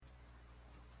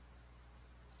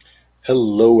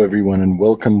Hello, everyone, and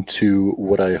welcome to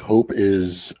what I hope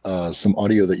is some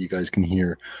audio that you guys can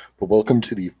hear. But welcome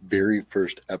to the very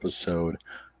first episode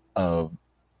of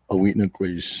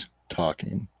Awi'nagwis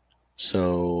Talking.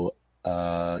 So,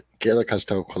 Gela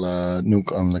Castel Kala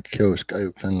Nuk am la Kios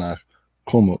Gayuklan la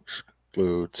Komux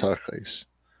Glu Tsachais.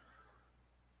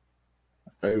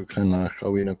 Gayuklan la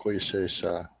Awi'nagwis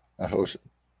sa Ahos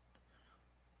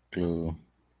Glu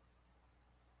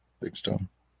Big Stone.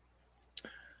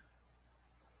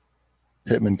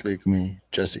 Hitman Gleekme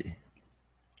Jesse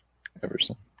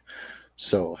Everson.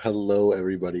 So, hello,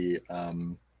 everybody.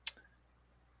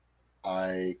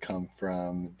 I come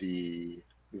from the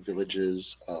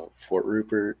villages of Fort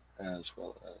Rupert as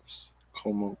well as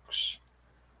Comox,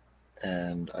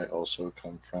 and I also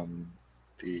come from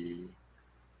the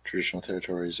traditional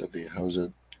territories of the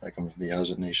Hausat. I come from the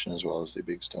Hausat Nation as well as the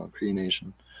Big Stone Cree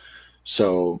Nation.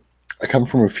 So I come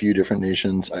from a few different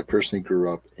nations. I personally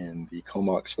grew up in the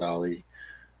Comox Valley,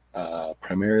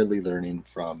 primarily learning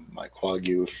from my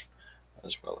Kwagyur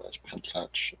as well as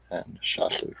Pentlach and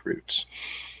Shashlut roots.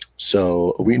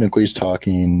 So, Awi'nagwis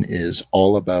Talking is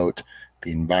all about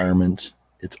the environment.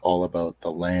 It's all about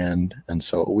the land. And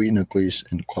so,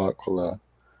 Awi'nagwis in Kwakula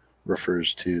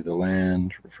refers to the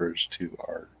land, refers to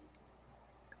our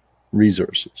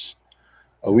resources.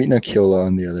 Awi'nakyola,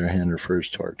 on the other hand, refers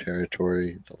to our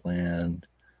territory, the land,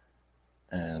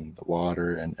 and the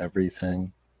water and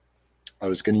everything. I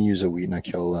was going to use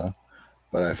Awi'nakyola,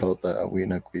 but I felt that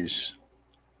Awi'nagwis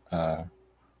uh,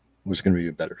 was going to be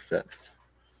a better fit.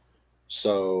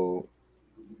 So,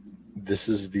 this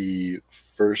is the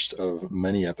first of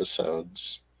many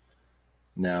episodes.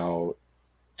 Now,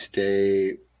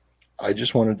 today, I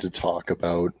just wanted to talk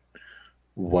about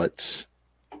what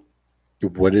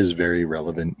what is very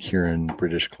relevant here in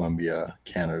British Columbia,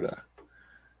 Canada,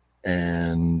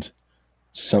 and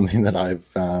something that I've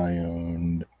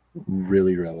found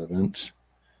really relevant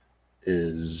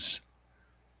is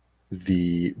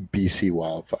the BC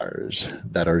wildfires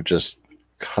that are just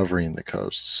covering the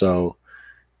coast. So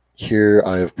here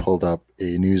I have pulled up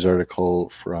a news article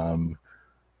from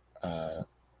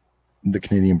the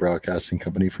Canadian Broadcasting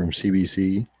Company from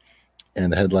CBC,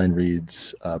 and the headline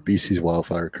reads BC's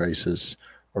wildfire crisis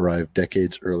arrived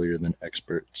decades earlier than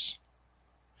experts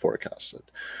forecasted.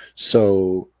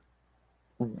 So,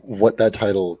 what that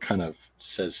title kind of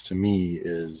says to me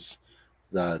is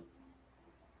that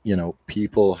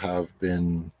people have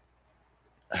been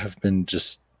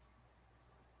just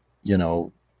you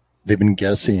know they've been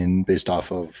guessing based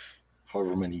off of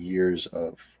however many years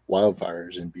of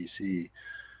wildfires in BC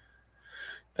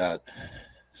that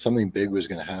something big was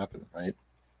going to happen, right?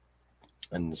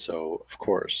 And so, of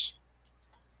course,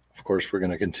 we're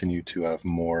going to continue to have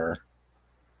more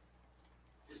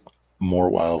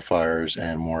wildfires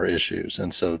and more issues.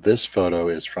 And so, this photo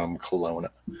is from Kelowna.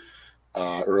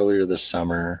 Earlier this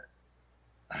summer,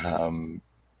 um,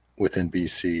 within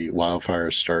BC,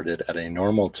 wildfires started at a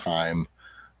normal time,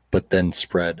 but then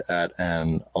spread at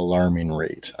an alarming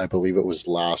rate. I believe it was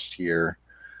last year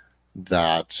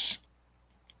that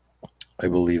I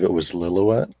believe it was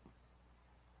Lillooet.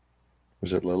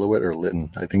 Was it Lillooet or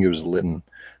Lytton? I think it was Lytton.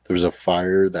 There was a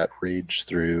fire that raged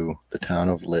through the town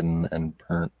of Lytton and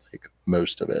burnt like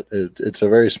most of it. It's a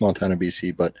very small town in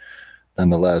BC, but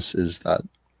nonetheless, is that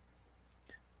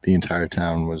the entire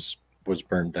town was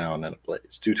burned down in a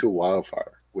blaze due to a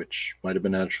wildfire, which might have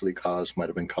been naturally caused, might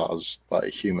have been caused by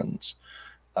humans.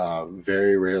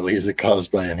 Very rarely is it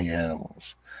caused by any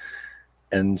animals.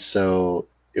 And so,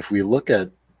 if we look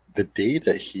at the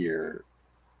data here,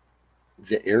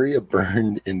 the area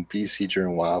burned in BC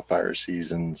during wildfire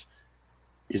seasons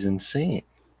is insane.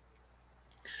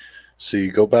 So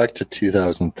you go back to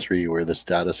 2003, where this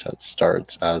data set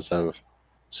starts as of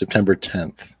September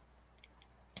 10th.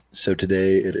 So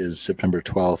today it is September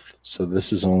 12th. So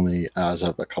this is only as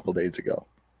of a couple days ago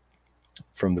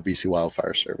from the BC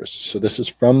Wildfire Service. So this is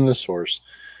from the source.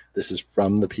 This is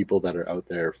from the people that are out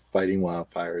there fighting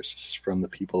wildfires. This is from the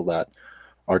people that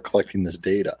are collecting this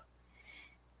data.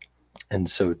 And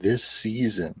so this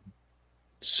season,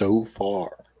 so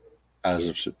far, as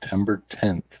of September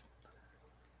 10th,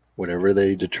 whatever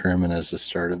they determine as the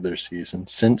start of their season,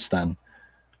 since then,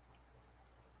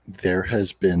 there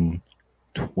has been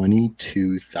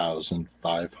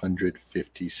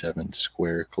 22,557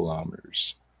 square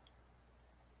kilometers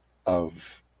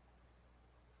of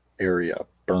area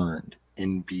burned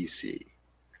in BC.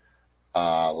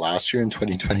 Last year in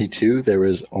 2022, there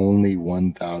was only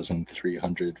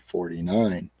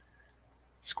 1,349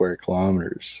 square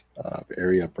kilometers of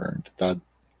area burned. That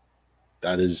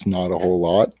is not a whole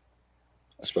lot,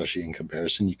 especially in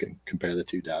comparison. You can compare the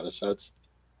two data sets.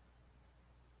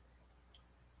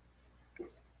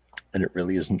 and it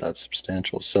really isn't that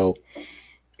substantial. So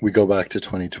we go back to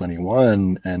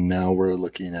 2021, and now we're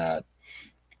looking at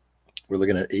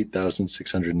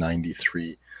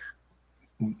 8,693.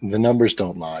 The numbers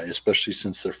don't lie, especially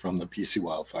since they're from the BC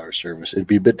Wildfire Service. It'd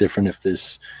be a bit different if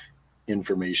this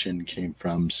information came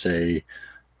from, say,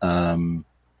 um,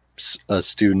 a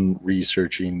student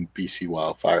researching BC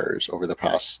wildfires over the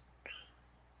past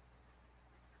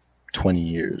 20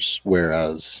 years,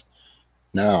 whereas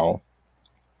now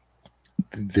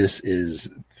this is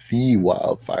the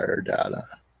wildfire data.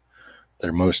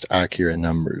 They're most accurate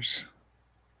numbers,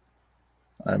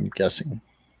 I'm guessing.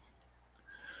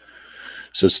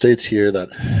 So it states here that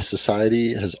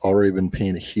society has already been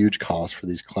paying a huge cost for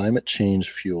these climate change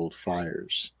fueled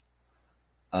fires.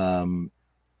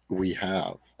 We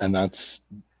have, and that's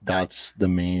the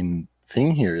main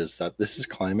thing here, is that this is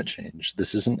climate change.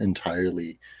 This isn't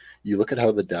entirely, you look at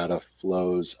how the data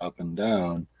flows up and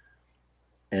down,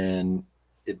 and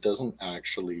it doesn't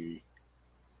actually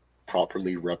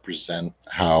properly represent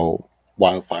how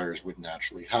wildfires would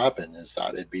naturally happen, is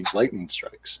that it'd be lightning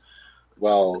strikes.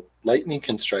 Well, lightning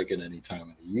can strike at any time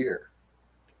of the year.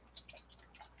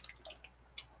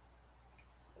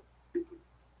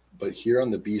 But here on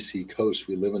the BC coast,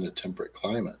 we live in a temperate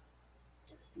climate.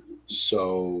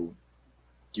 So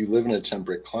you live in a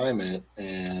temperate climate,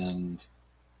 and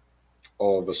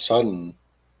all of a sudden,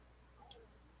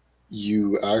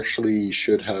 you actually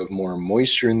should have more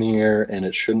moisture in the air, and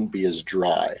it shouldn't be as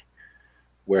dry.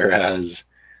 Whereas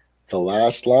the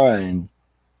last line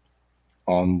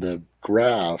on the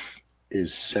graph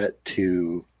is set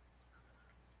to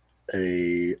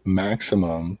a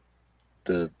maximum,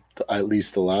 at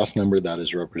least the last number that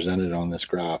is represented on this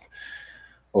graph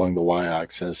along the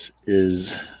y-axis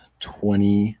is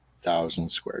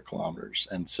 20,000 square kilometers.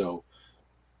 And so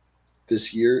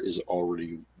this year is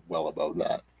already well above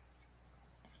that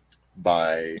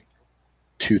by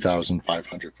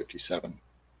 2,557.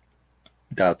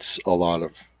 That's a lot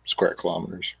of square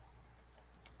kilometers.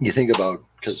 You think about,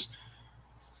 because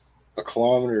a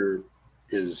kilometer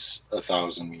is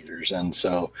 1,000 meters, and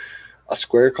so a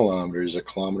square kilometer is a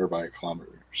kilometer by a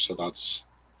kilometer. So that's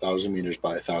 1,000 meters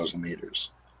by 1,000 meters.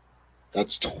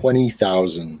 That's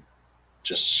 20,000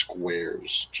 just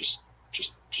squares, just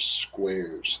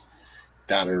squares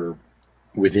that are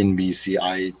within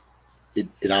BC. It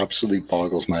absolutely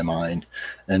boggles my mind.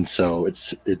 And so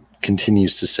it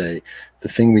continues to say the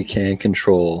thing we can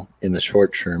control in the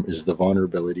short term is the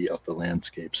vulnerability of the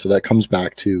landscape. So that comes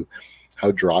back to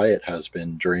how dry it has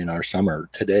been during our summer.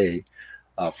 Today,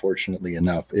 fortunately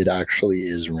enough, it actually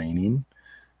is raining,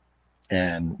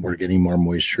 and we're getting more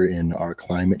moisture in our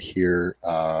climate here.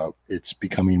 It's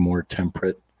becoming more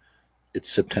temperate.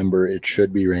 It's September. It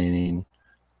should be raining.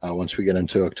 Once we get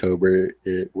into October,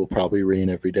 it will probably rain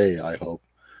every day, I hope.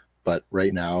 But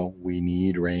right now, we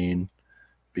need rain,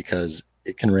 because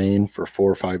it can rain for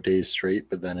 4 or 5 days straight,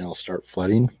 but then it'll start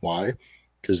flooding. Why?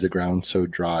 Because the ground's so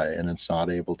dry and it's not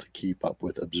able to keep up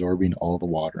with absorbing all the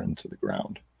water into the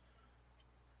ground.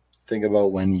 Think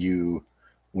about when you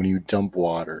dump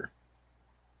water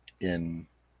in,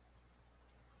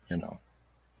 a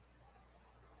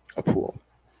pool.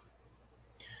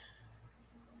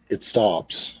 It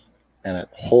stops and it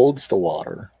holds the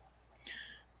water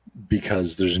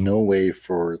because there's no way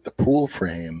for the pool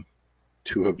frame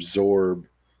to absorb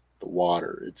the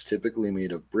water. It's typically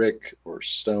made of brick or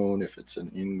stone if it's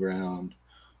an in-ground,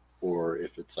 or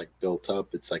if it's like built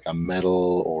up, it's like a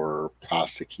metal or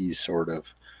plasticky sort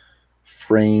of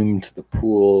frame to the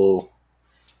pool.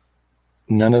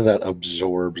 None of that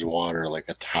absorbs water like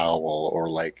a towel or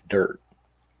like dirt.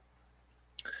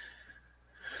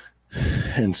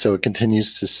 And so it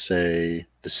continues to say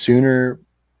the sooner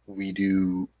we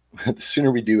do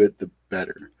it, the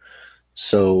better.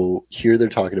 So here they're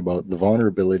talking about the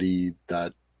vulnerability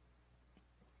that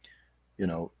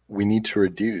we need to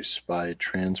reduce by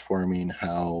transforming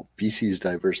how BC's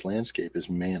diverse landscape is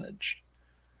managed.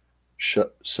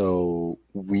 So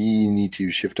we need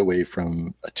to shift away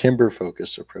from a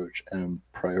timber-focused approach and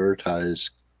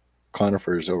prioritize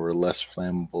conifers over less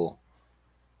flammable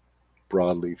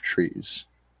broadleaf trees.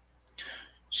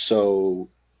 So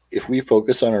if we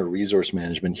focus on our resource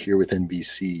management here within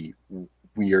BC,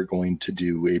 we are going to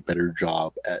do a better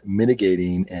job at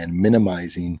mitigating and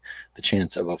minimizing the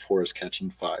chance of a forest catching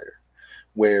fire.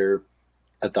 Where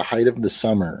at the height of the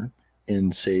summer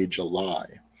in, say, July,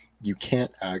 you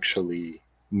can't actually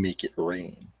make it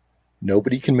rain.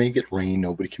 Nobody can make it rain.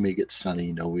 Nobody can make it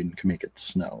sunny. No one can make it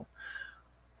snow.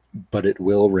 But it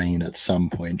will rain at some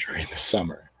point during the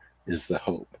summer, is the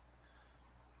hope.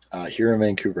 Here in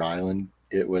Vancouver Island,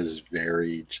 it was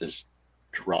very just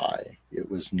dry. It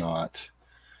was not.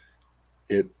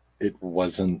 It it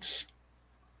wasn't.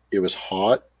 It was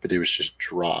hot, but it was just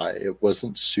dry. It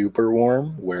wasn't super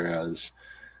warm. Whereas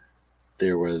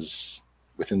there was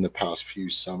within the past few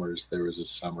summers, there was a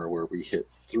summer where we hit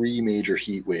three major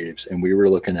heat waves, and we were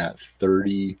looking at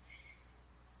 30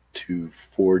 to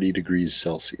 40 degrees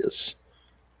Celsius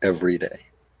every day,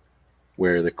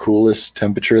 where the coolest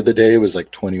temperature of the day was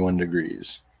like 21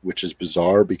 degrees, which is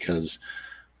bizarre because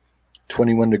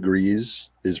 21 degrees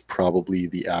is probably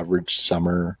the average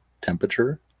summer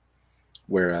temperature,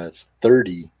 whereas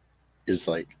 30 is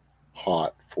like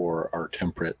hot for our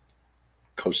temperate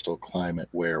coastal climate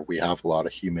where we have a lot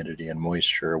of humidity and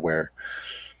moisture. Where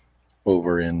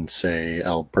over in, say,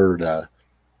 Alberta,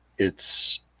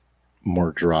 it's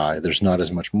more dry. There's not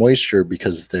as much moisture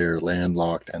because they're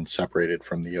landlocked and separated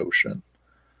from the ocean.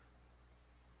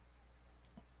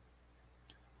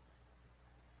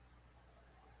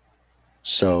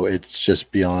 So it's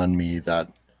just beyond me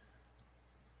that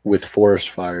with forest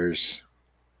fires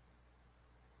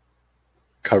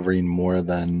covering more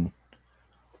than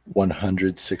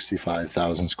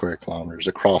 165,000 square kilometers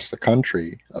across the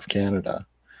country of Canada,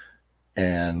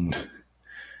 and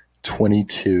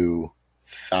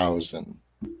 22,000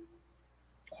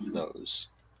 of those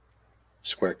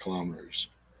square kilometers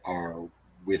are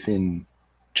within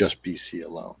just BC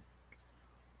alone.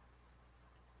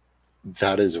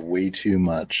 That is way too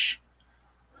much.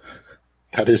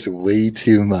 That is way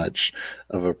too much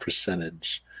of a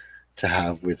percentage to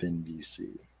have within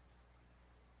BC.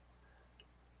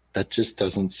 That just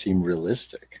doesn't seem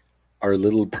realistic. Our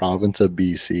little province of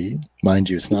BC, mind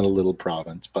you, it's not a little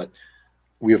province, but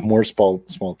we have more small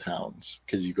towns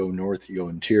because you go north, you go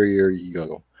interior, you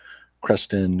go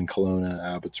Creston, Kelowna,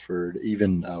 Abbotsford,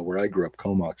 even where I grew up,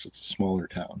 Comox, it's a smaller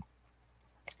town.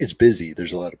 It's busy,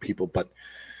 there's a lot of people, but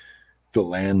the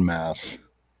land mass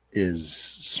is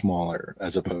smaller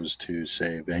as opposed to,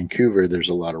 say, Vancouver. There's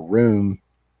a lot of room,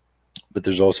 but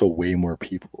there's also way more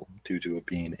people due to it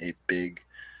being a big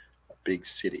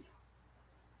city.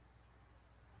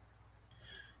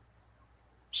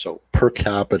 So per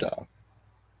capita,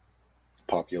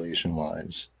 population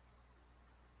wise,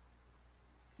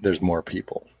 there's more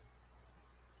people.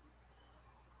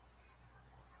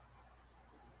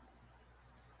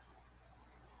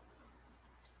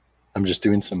 I'm just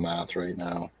doing some math right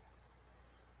now.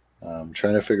 I'm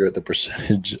trying to figure out the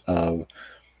percentage of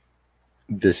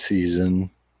this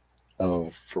season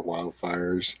of for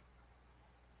wildfires,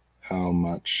 how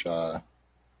much.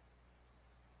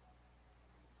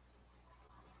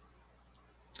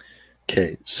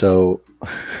 Okay, so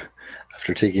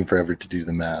after taking forever to do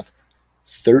the math,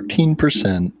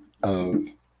 13% of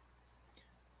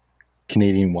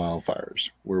Canadian wildfires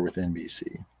were within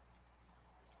BC.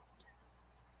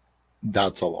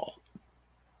 That's a lot.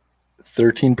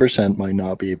 13% might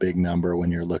not be a big number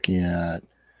when you're looking at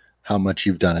how much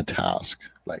you've done a task.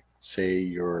 Like, say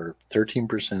you're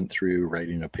 13% through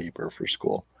writing a paper for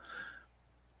school.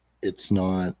 It's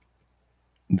not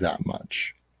that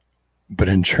much. But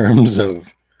in terms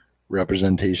of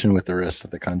representation with the rest of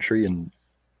the country and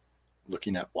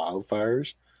looking at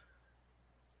wildfires,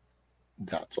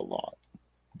 that's a lot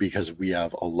because we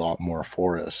have a lot more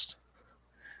forest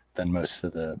than most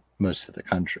of the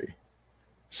country.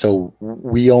 So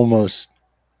we almost,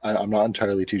 I'm not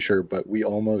entirely too sure, but we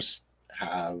almost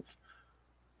have,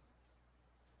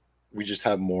 we just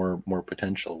have more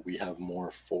potential. We have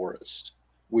more forest.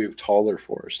 We have taller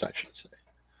forest, I should say,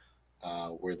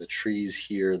 where the trees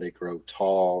here they grow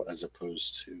tall as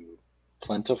opposed to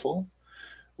plentiful.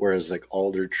 Whereas like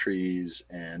alder trees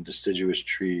and deciduous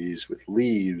trees with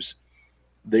leaves,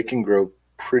 they can grow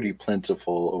pretty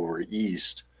plentiful over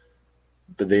east,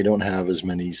 but they don't have as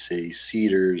many, say,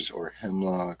 cedars or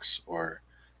hemlocks or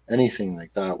anything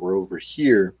like that. Where over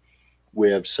here, we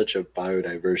have such a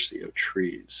biodiversity of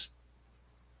trees.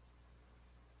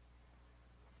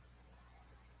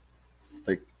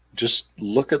 Like, just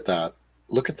look at that.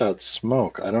 Look at that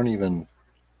smoke. I don't even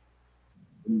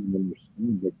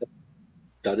understand. Like,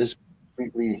 that is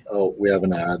completely. Oh, we have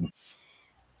an ad.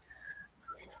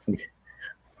 We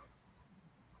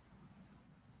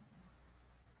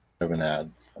have an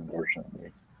ad,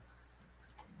 unfortunately.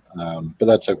 But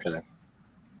that's okay.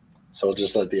 So I'll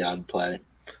just let the ad play.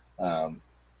 Um,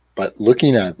 but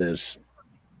looking at this,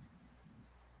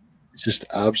 it's just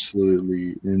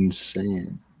absolutely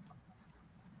insane.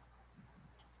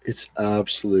 It's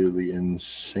absolutely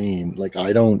insane. Like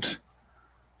I don't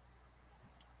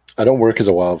work as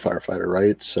a wildfire fighter,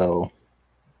 right? So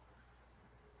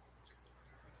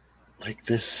like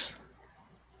this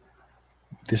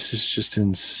is just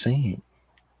insane.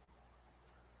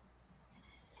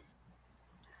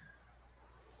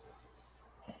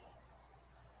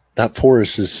 That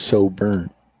forest is so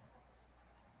burnt.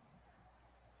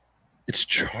 It's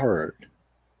charred.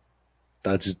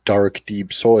 That's dark,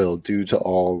 deep soil due to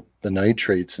all the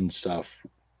nitrates and stuff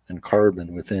and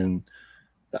carbon within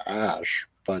the ash.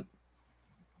 But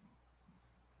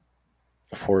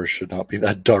a forest should not be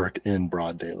that dark in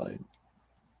broad daylight.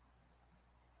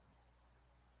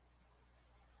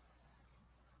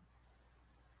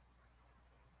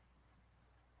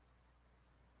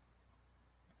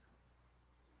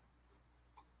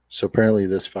 So apparently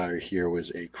this fire here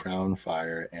was a crown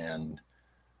fire, and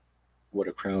what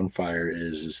a crown fire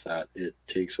is that it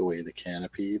takes away the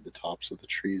canopy, the tops of the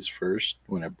trees first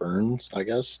when it burns, I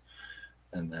guess,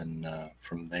 and then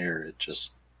from there it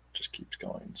just keeps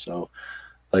going. So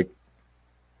like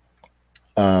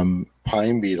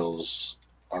pine beetles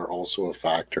are also a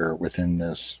factor within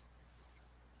this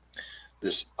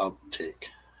uptake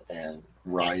and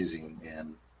rising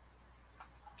in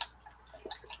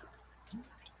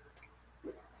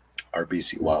our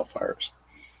BC wildfires.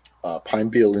 Pine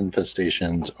beetle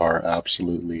infestations are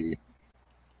absolutely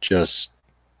just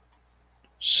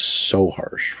so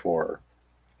harsh for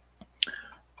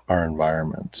our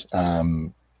environment.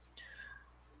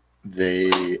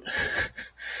 They,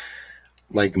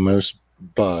 like most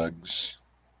bugs,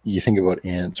 you think about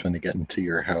ants when they get into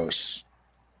your house.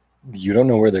 You don't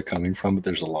know where they're coming from, but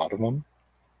there's a lot of them.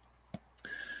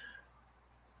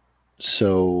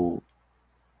 So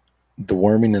the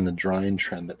warming and the drying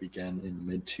trend that began in the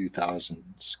mid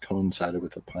 2000s coincided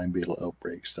with the pine beetle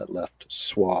outbreaks that left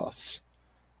swaths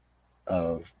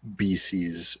of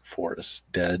BC's forests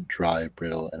dead, dry,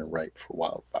 brittle, and ripe for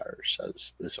wildfire,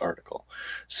 says this article.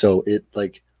 So it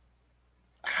like,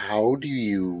 how do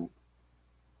you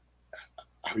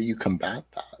combat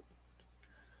that?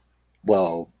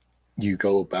 Well, you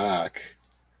go back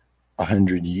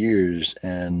 100 years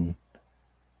and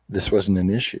this wasn't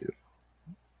an issue.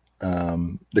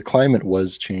 The climate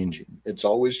was changing. It's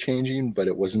always changing, but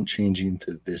it wasn't changing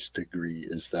to this degree.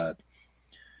 Is that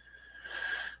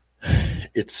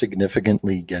it's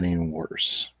significantly getting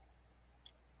worse.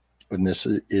 And this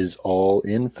is all,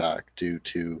 in fact, due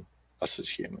to us as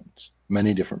humans.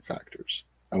 Many different factors.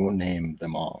 I won't name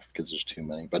them off because there's too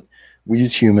many, but we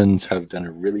as humans have done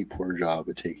a really poor job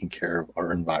of taking care of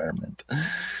our environment.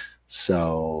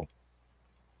 So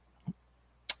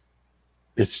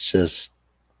it's just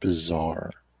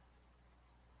bizarre.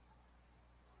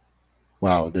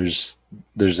 Wow, there's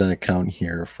an account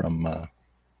here from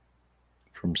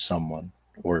someone,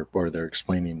 or they're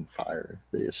explaining fire.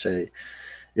 They say,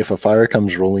 if a fire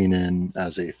comes rolling in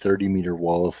as a 30-meter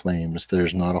wall of flames,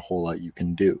 there's not a whole lot you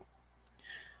can do.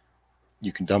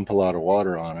 You can dump a lot of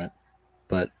water on it,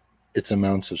 but it's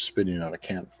amounts of spitting on a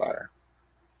campfire.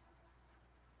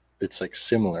 It's like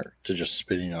similar to just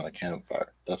spitting on a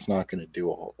campfire. That's not going to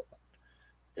do a whole lot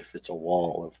if it's a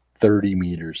wall of 30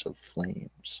 meters of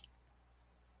flames.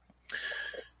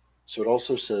 So it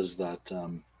also says that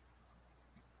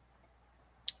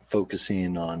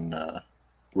focusing on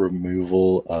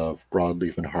removal of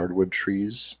broadleaf and hardwood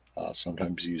trees,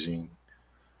 sometimes using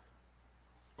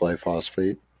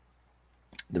glyphosate,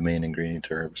 the main ingredient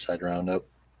to herbicide Roundup.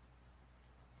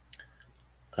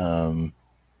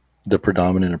 The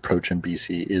predominant approach in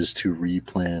BC is to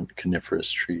replant coniferous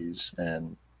trees,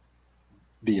 and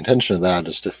the intention of that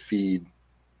is to feed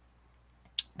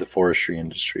the forestry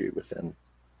industry within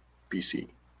BC.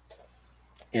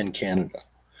 In Canada,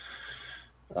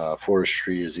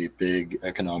 forestry is a big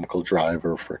economical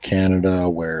driver for Canada,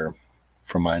 where,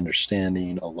 from my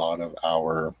understanding, a lot of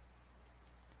our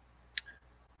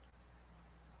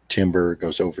timber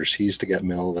goes overseas to get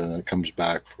milled and then it comes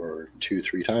back for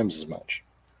 2-3 times as much.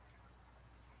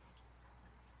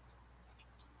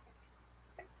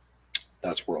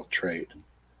 That's world trade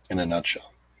in a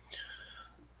nutshell.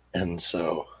 And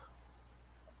so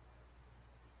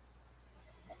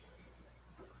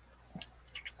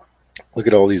look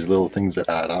at all these little things that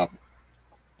add up.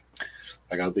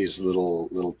 I got these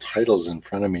little titles in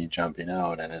front of me jumping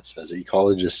out, and it says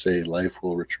ecologists say life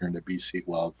will return to BC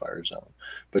wildfire zone,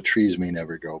 but trees may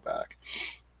never grow back.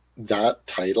 That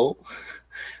title,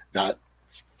 that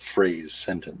phrase,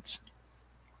 sentence,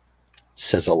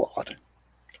 says a lot.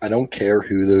 I don't care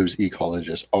who those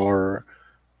ecologists are,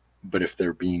 but if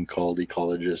they're being called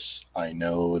ecologists, I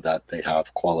know that they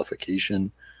have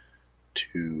qualification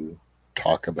to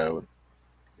talk about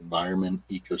environment,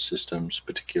 ecosystems,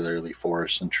 particularly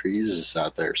forests and trees. Is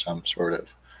that they're some sort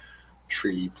of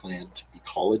tree plant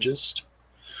ecologist.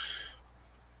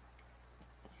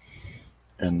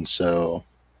 And so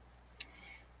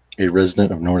a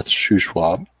resident of North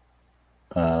Shuswap,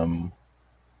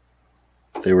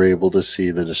 they were able to see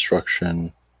the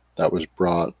destruction that was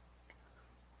brought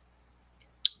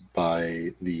by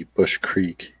the Bush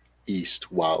Creek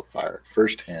East wildfire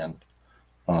firsthand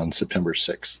on September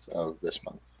 6th of this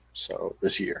month, so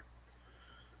this year.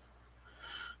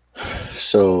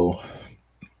 So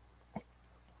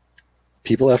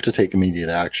people have to take immediate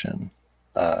action.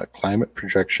 Climate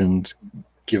projections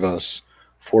give us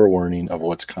forewarning of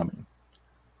what's coming,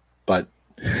 but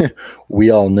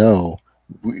we all know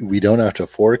we don't have to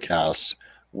forecast.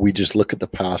 We just look at the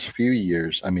past few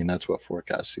years. I mean, that's what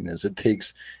forecasting is. It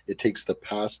takes the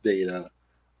past data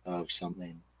of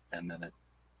something and then it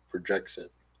projects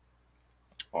it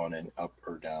on an up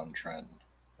or down trend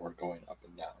or going up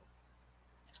and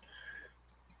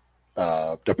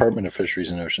down. Department of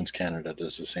Fisheries and Oceans Canada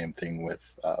does the same thing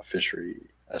with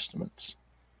fishery estimates.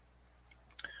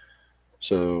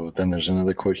 So then there's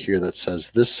another quote here that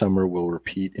says, "This summer will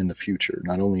repeat in the future,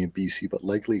 not only in BC, but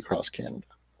likely across Canada."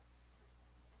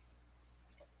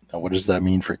 Now, what does that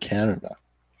mean for Canada?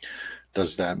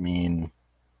 Does that mean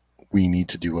we need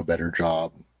to do a better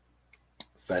job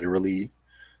federally,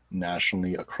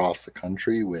 nationally, across the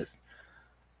country with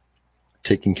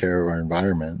taking care of our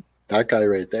environment? That guy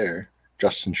right there,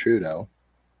 Justin Trudeau,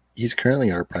 he's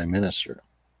currently our prime minister.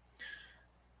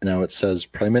 Now it says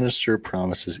Prime Minister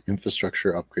promises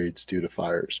infrastructure upgrades due to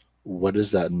fires. What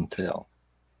does that entail?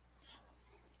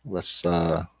 Let's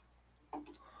have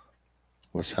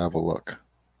a look.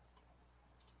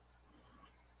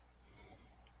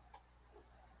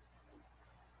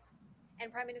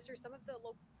 And Prime Minister, some of the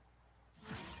local.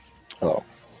 Oh.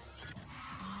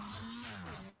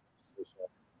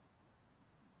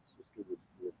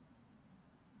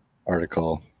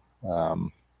 Article.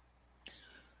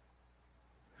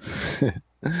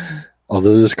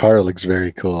 Although this car looks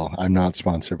very cool, I'm not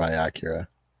sponsored by Acura.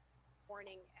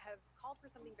 Warning have called for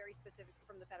something very specific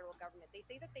from the federal government. They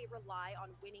say that they rely on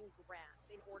winning grants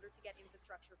in order to get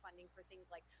infrastructure funding for things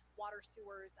like water,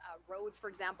 sewers, roads, for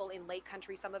example, in Lake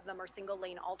Country. Some of them are single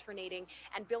lane alternating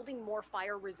and building more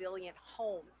fire resilient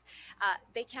homes.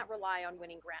 They can't rely on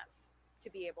winning grants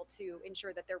to be able to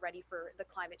ensure that they're ready for the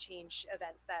climate change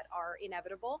events that are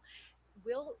inevitable.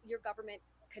 Will your government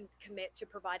commit to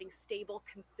providing stable,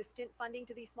 consistent funding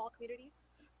to these small communities?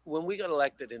 When we got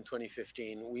elected in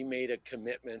 2015, we made a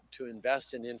commitment to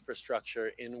invest in infrastructure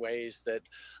in ways that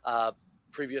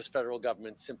previous federal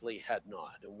governments simply had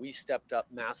not. And we stepped up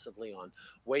massively on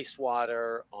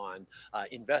wastewater, on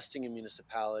investing in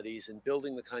municipalities and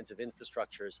building the kinds of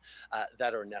infrastructures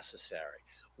that are necessary.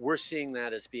 We're seeing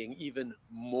that as being even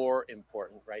more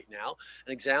important right now.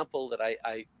 An example that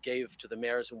I gave to the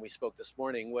mayors when we spoke this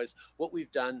morning was what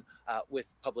we've done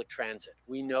with public transit.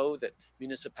 We know that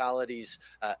municipalities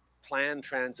plan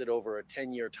transit over a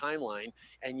 10-year timeline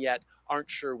and yet aren't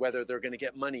sure whether they're going to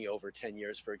get money over 10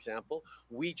 years, for example.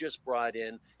 We just brought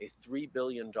in a $3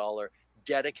 billion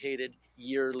dedicated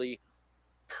yearly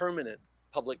permanent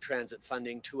public transit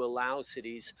funding to allow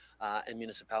cities and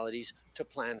municipalities to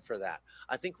plan for that.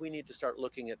 I think we need to start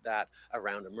looking at that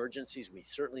around emergencies. We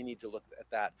certainly need to look at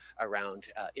that around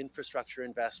infrastructure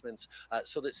investments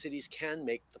so that cities can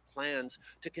make the plans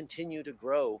to continue to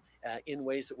grow in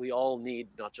ways that we all need,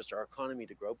 not just our economy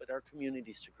to grow, but our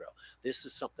communities to grow. This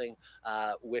is something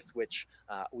with which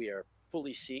we are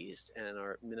fully seized, and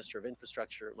our Minister of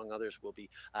Infrastructure, among others, will be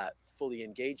fully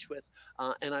engaged with.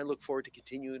 And I look forward to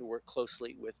continuing to work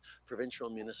closely with provincial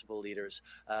and municipal leaders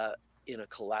in a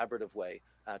collaborative way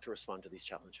to respond to these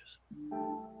challenges.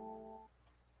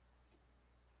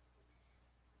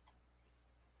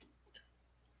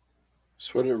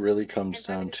 So what it really comes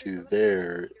down to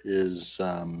there is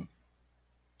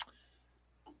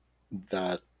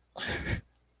that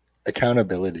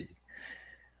accountability.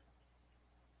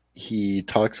 He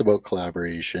talks about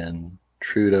collaboration.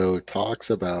 Trudeau talks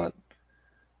about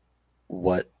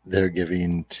what they're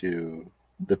giving to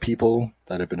the people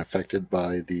that have been affected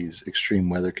by these extreme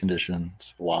weather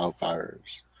conditions,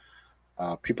 wildfires.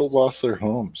 People have lost their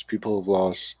homes. People have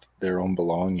lost their own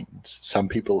belongings. Some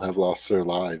people have lost their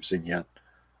lives, and yet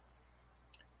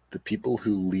the people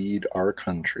who lead our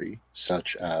country,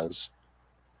 such as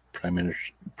Prime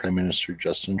Minister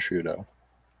Justin Trudeau,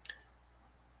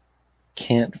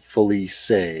 can't fully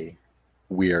say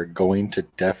we are going to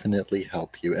definitely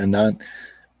help you, and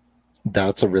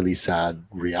that's a really sad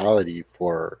reality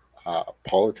for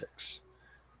politics.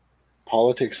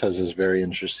 Politics has this very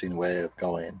interesting way of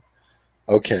going,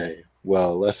 okay,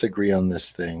 well, let's agree on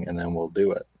this thing and then we'll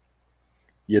do it.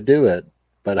 You do it,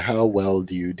 but how well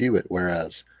do you do it?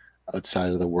 Whereas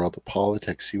outside of the world of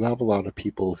politics, you have a lot of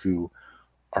people who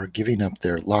are giving up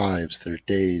their lives, their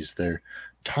days, their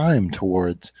time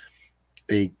towards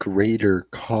a greater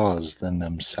cause than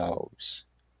themselves.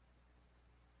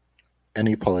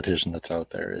 any politician that's out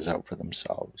there is out for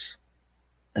themselves.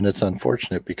 And it's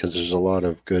unfortunate because there's a lot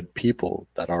of good people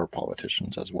that are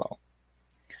politicians as well.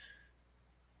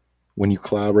 When you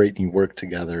collaborate and you work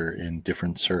together in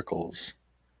different circles,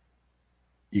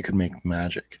 you can make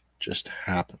magic just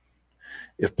happen.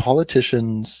 If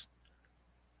politicians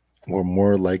were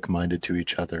more like minded to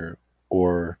each other,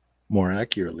 or more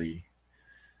accurately,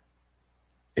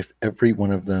 if every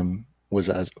one of them was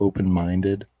as open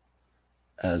minded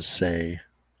as, say,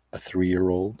 a 3 year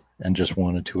old and just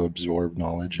wanted to absorb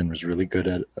knowledge and was really good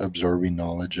at absorbing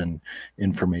knowledge and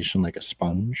information like a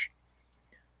sponge,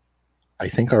 I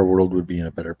think our world would be in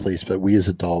a better place. But we as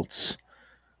adults,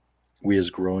 we as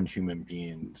grown human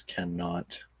beings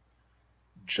cannot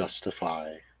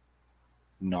justify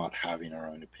not having our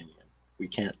own opinion. We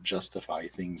can't justify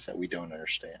things that we don't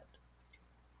understand.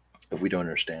 If we don't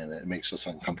understand it, it makes us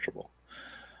uncomfortable.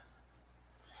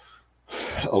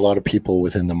 A lot of people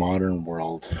within the modern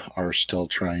world are still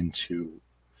trying to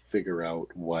figure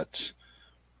out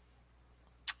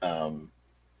um,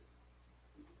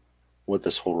 what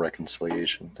this whole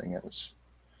reconciliation thing is,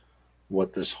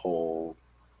 what this whole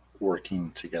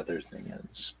working together thing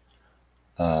is.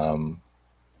 Um,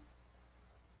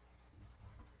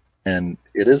 and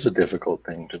it is a difficult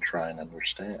thing to try and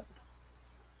understand,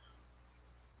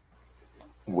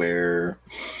 where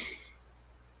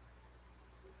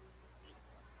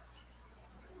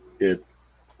it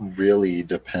really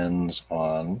depends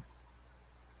on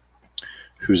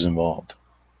who's involved.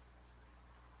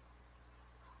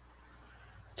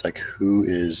 It's like, who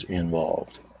is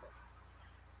involved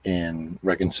in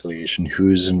reconciliation,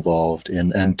 who's involved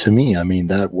in, and to me, I mean,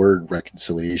 that word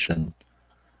reconciliation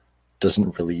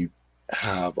doesn't really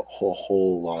have a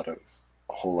whole lot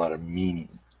of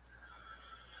meaning.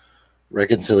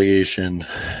 Reconciliation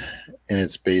in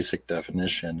its basic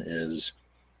definition is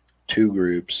two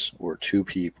groups or two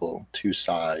people, two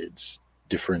sides,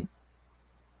 different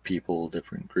people,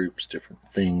 different groups, different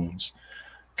things,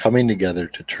 coming together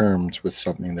to terms with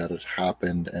something that had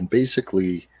happened and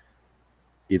basically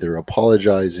either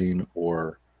apologizing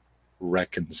or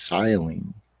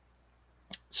reconciling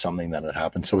something that had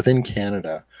happened. So within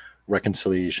Canada,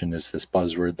 reconciliation is this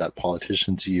buzzword that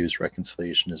politicians use.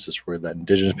 Reconciliation is this word that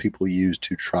Indigenous people use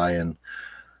to try and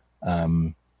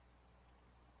um,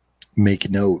 make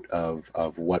note of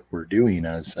what we're doing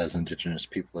as Indigenous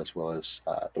people, as well as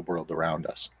the world around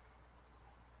us.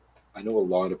 I know a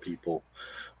lot of people,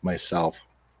 myself,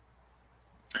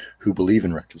 who believe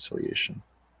in reconciliation.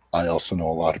 I also know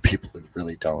a lot of people who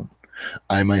really don't.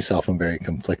 I myself am very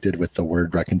conflicted with the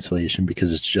word reconciliation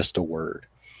because it's just a word.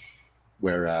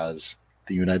 Whereas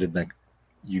the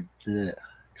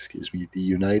the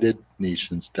United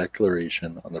Nations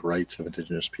Declaration on the Rights of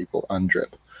Indigenous People,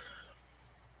 UNDRIP.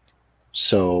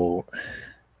 So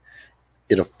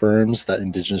it affirms that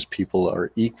Indigenous people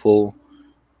are equal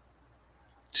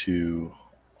to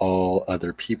all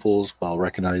other peoples while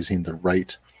recognizing the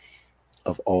right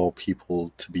of all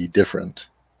people to be different,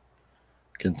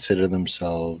 consider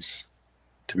themselves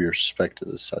to be respected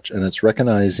as such. And it's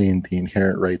recognizing the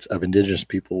inherent rights of Indigenous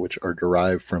people, which are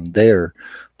derived from their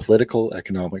political,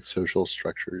 economic, social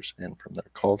structures and from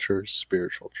their cultures,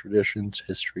 spiritual traditions,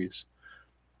 histories,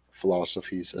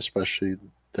 philosophies, especially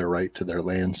their right to their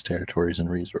lands, territories, and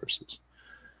resources.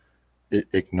 It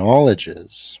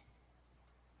acknowledges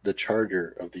the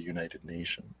Charter of the United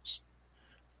Nations,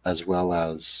 as well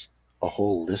as a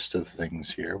whole list of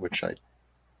things here,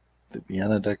 the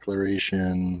Vienna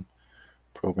Declaration,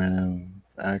 program,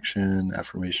 action,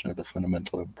 affirmation of the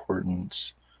fundamental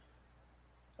importance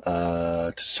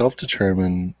to self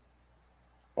determine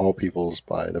all peoples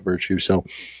by the virtue. So,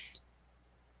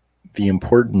 the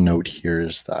important note here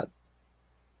is that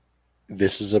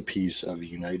this is a piece of the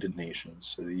United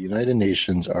Nations. So, the United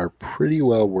Nations are pretty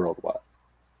well worldwide.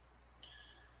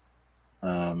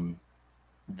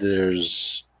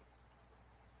 There's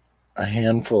a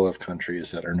handful of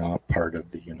countries that are not part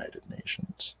of the United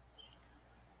Nations.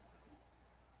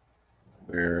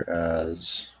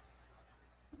 Whereas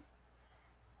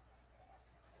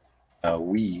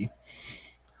we,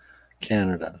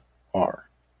 Canada, are.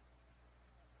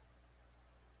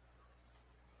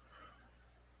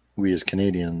 We as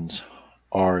Canadians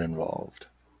are involved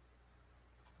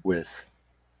with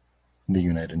the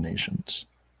United Nations.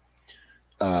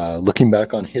 Looking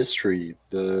back on history,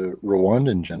 the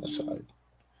Rwandan genocide,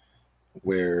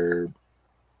 where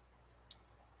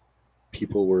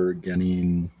people were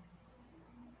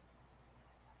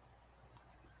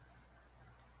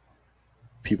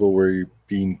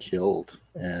being killed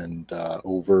and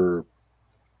over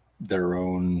their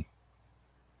own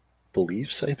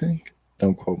beliefs, I think.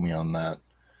 Don't quote me on that.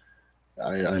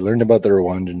 I learned about the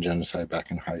Rwandan genocide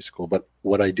back in high school, but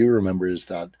what I do remember is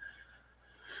that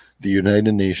the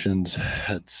United Nations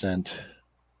had sent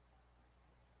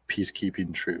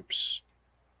peacekeeping troops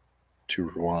to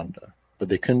Rwanda, but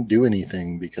they couldn't do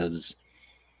anything because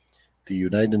the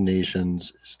United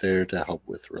Nations is there to help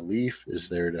with relief, is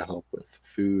there to help with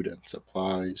food and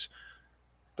supplies,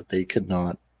 but they could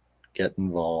not get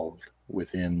involved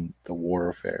within the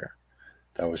warfare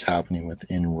that was happening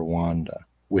within Rwanda,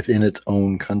 within its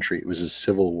own country. It was a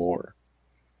civil war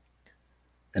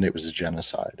and it was a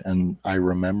genocide. And I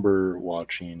remember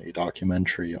watching a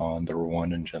documentary on the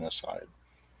Rwandan genocide.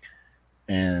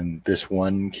 And this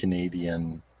one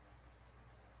Canadian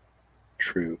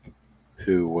troop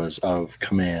who was of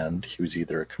command, he was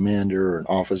either a commander or an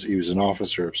officer, he was an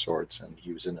officer of sorts, and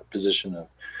he was in a position of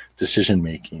decision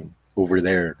making over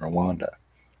there in Rwanda.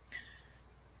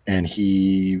 And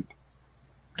he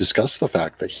discussed the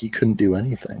fact that he couldn't do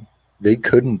anything. They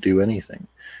couldn't do anything.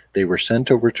 They were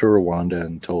sent over to Rwanda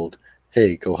and told,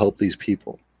 hey, go help these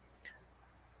people.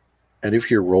 And if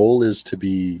your role is to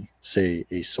be, say,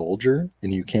 a soldier,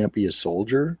 and you can't be a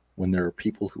soldier when there are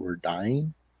people who are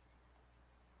dying,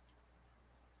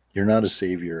 you're not a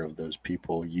savior of those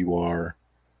people. You're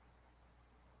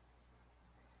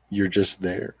just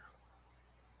there.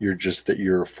 You're just that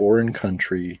you're a foreign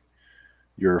country,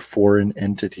 you're a foreign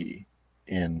entity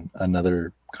in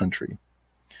another country.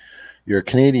 You're a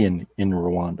Canadian in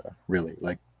Rwanda, really.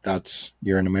 Like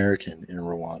you're an American in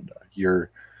Rwanda.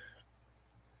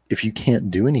 If you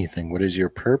can't do anything, what is your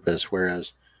purpose?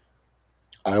 Whereas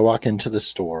I walk into the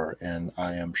store and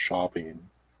I am shopping,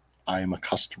 I am a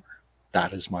customer.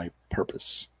 That is my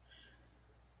purpose.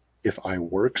 If I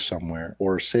work somewhere,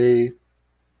 or say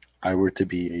I were to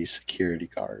be a security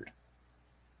guard,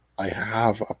 I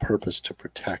have a purpose to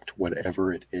protect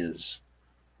whatever it is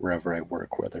wherever I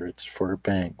work, whether it's for a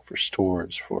bank, for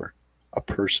stores, for a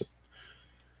person.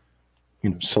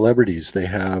 Celebrities, they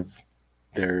have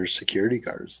their security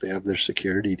guards, they have their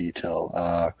security detail.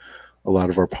 A lot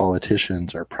of our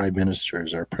politicians, our prime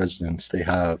ministers, our presidents, they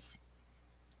have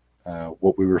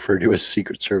what we refer to as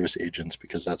Secret Service agents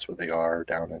because that's what they are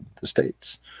down in the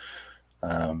States.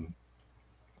 But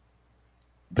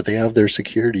they have their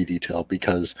security detail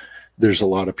because there's a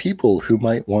lot of people who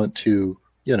might want to,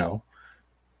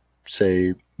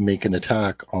 say, make an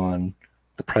attack on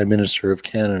the Prime Minister of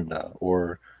Canada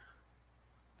or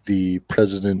the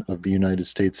President of the United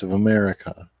States of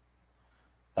America.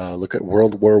 Look at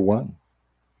World War One.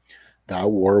 That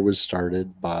war was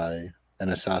started by an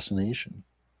assassination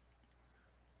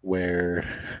where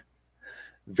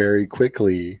very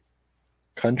quickly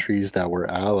countries that were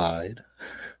allied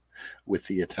with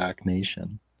the attack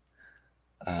nation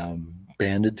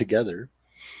banded together,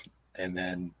 and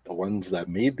then the ones that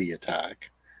made the attack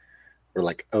were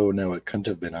like, oh no, it couldn't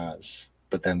have been us,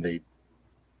 but then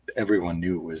everyone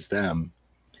knew it was them,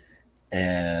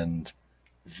 and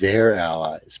their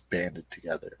allies banded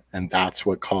together, and that's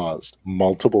what caused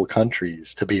multiple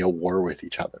countries to be at war with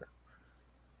each other.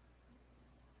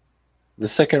 The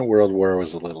Second World War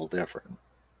was a little different.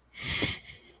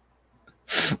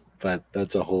 But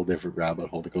that's a whole different rabbit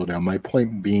hole to go down. My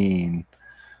point being,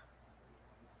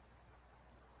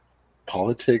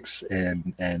 politics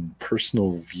and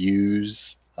personal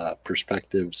views,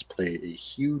 perspectives play a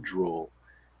huge role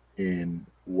in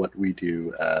what we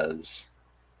do as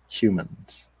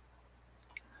humans.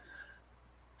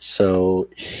 So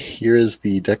here is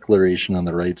the Declaration on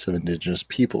the Rights of Indigenous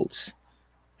Peoples.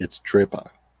 It's DRIPA.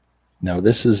 Now,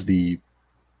 this is the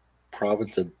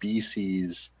province of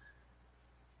BC's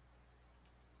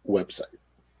website.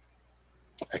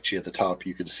 Actually, at the top,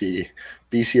 you can see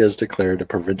BC has declared a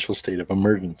provincial state of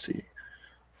emergency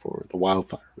for the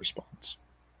wildfire response.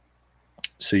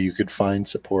 So you could find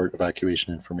support,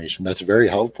 evacuation information. That's very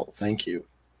helpful. Thank you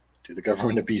to the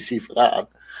government of BC for that.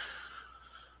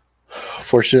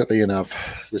 Fortunately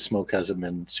enough, the smoke hasn't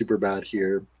been super bad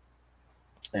here.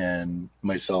 And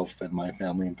myself and my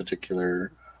family in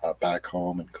particular, back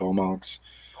home in Comox,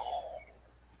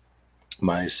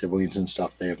 my siblings and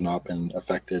stuff, they have not been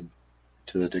affected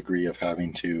to the degree of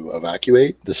having to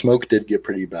evacuate. The smoke did get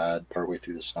pretty bad partway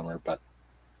through the summer, but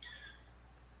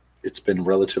it's been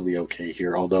relatively okay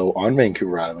here. Although on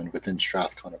Vancouver Island, within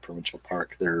Strathcona Provincial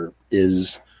Park, there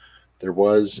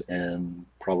was and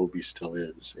probably still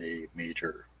is a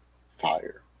major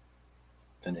fire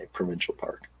in a provincial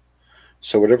park.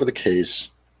 So whatever the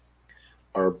case,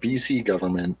 our BC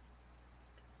government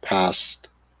passed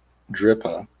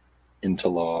DRIPA into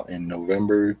law in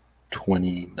November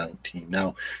 2019.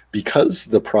 Now, because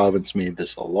the province made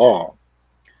this a law,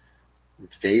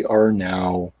 they are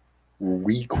now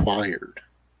required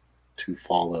to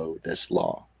follow this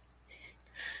law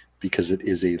because it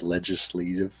is a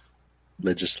legislative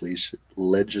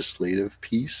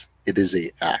piece. It is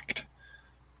a act.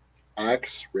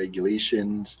 Acts,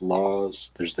 regulations,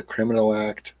 laws. There's the criminal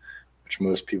act, which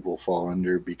most people fall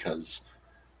under because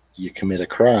you commit a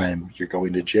crime, you're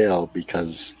going to jail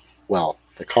because, well,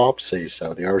 the cops say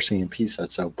so, the RCMP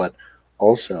said so, but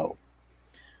also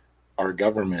our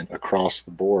government across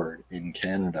the board in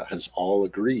Canada has all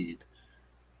agreed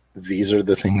these are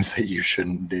the things that you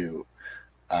shouldn't do,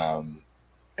 um,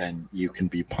 and you can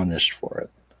be punished for it.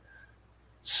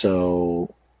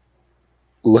 So,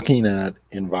 looking at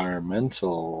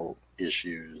environmental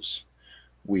issues,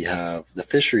 we have the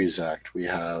Fisheries Act, we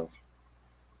have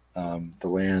the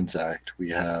Lands Act, we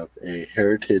have a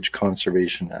Heritage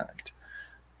Conservation Act,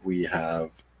 we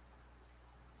have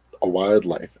a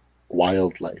Wildlife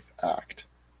Act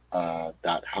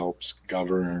that helps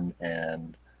govern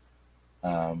and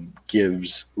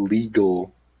gives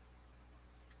legal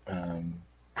um,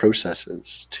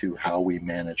 processes to how we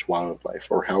manage wildlife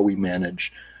or how we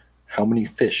manage how many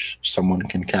fish someone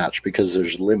can catch because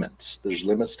there's limits. There's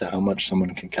limits to how much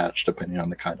someone can catch depending on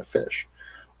the kind of fish.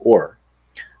 Or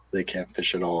they can't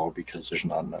fish at all because there's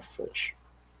not enough fish.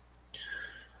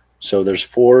 So there's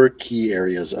four key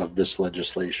areas of this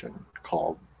legislation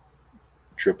called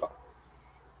DRIPA.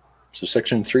 So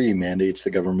Section 3 mandates the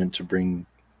government to bring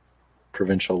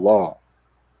provincial law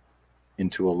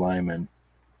into alignment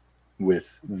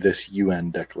with this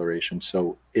UN declaration.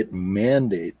 So it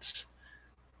mandates,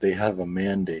 they have a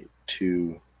mandate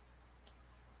to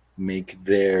make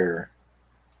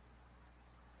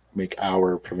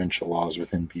our provincial laws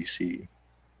within BC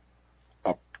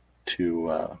up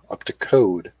to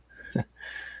code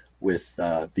with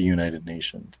the United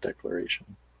Nations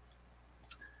Declaration.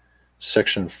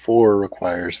 Section 4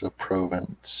 requires the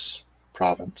province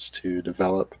to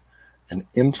develop and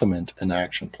implement an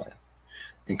action plan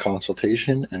in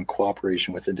consultation and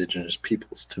cooperation with Indigenous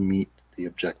peoples to meet the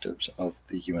objectives of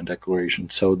the UN Declaration.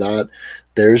 So that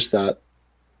there's that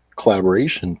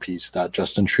collaboration piece that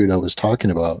Justin Trudeau was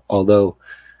talking about, although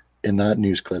in that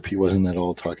news clip he wasn't at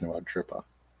all talking about DRIPA.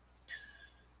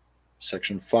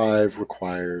 Section 5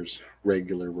 requires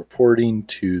regular reporting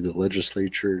to the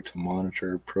legislature to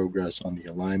monitor progress on the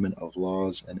alignment of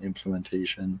laws and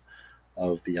implementation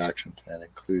of the action plan,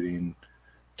 including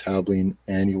tabling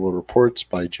annual reports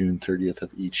by June 30th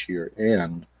of each year.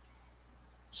 And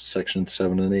Section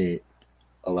 7 and 8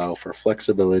 allow for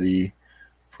flexibility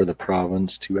for the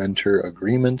province to enter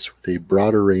agreements with a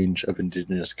broader range of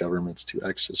Indigenous governments to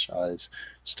exercise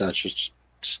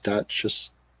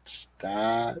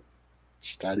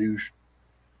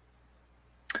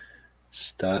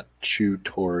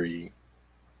statutory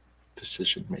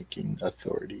decision-making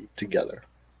authority together.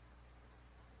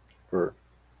 Or,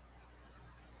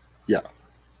 yeah.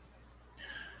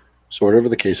 So whatever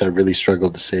the case, I really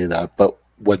struggled to say that. But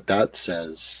what that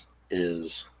says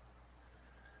is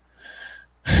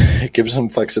it gives some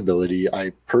flexibility.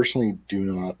 I personally do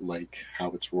not like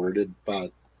how it's worded,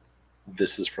 but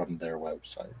this is from their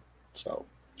website. So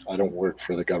I don't work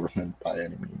for the government by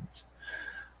any means.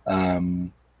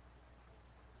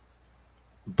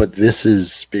 But this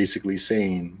is basically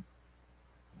saying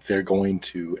they're going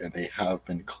to, and they have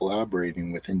been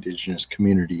collaborating with Indigenous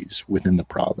communities within the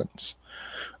province,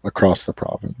 across the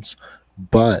province.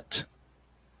 But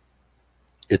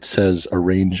it says a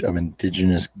range of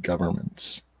Indigenous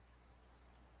governments.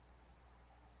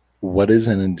 What is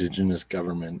an Indigenous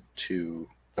government to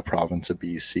the province of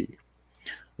BC?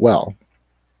 Well,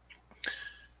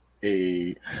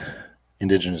 a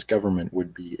Indigenous government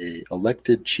would be a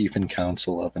elected chief and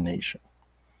council of a nation.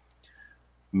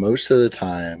 Most of the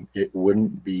time, it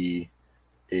wouldn't be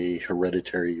a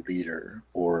hereditary leader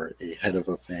or a head of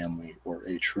a family or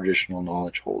a traditional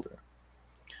knowledge holder.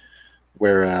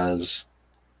 Whereas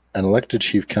an elected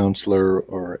chief counselor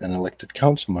or an elected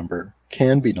council member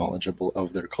can be knowledgeable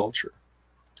of their culture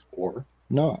or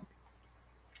not.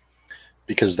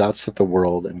 Because that's the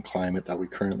world and climate that we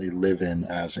currently live in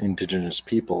as Indigenous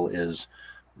people is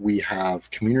we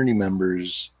have community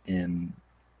members in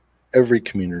every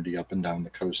community up and down the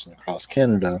coast and across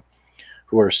Canada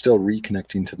who are still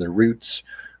reconnecting to their roots,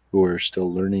 who are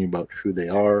still learning about who they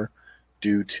are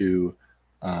due to,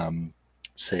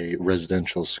 say,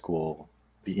 residential school,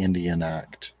 the Indian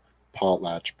Act,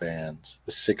 potlatch bands,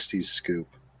 the 60s scoop.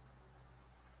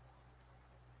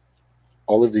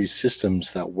 All of these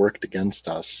systems that worked against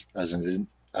us as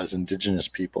Indigenous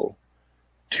people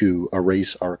to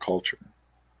erase our culture.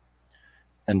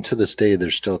 And to this day,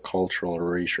 there's still cultural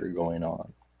erasure going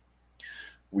on.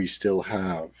 We still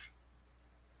have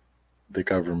the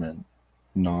government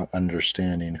not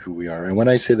understanding who we are. And when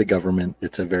I say the government,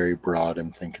 it's a very broad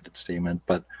and blanketed statement,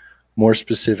 but more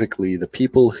specifically, the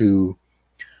people who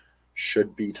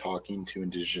should be talking to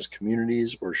Indigenous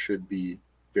communities or should be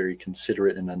very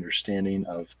considerate and understanding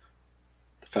of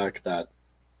the fact that,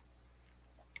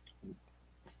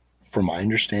 from my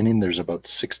understanding, there's about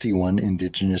 61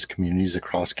 Indigenous communities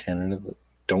across Canada that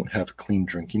don't have clean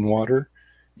drinking water,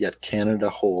 yet Canada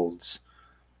holds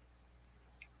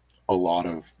a lot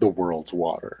of the world's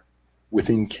water.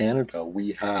 Within Canada,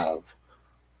 we have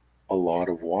a lot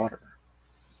of water.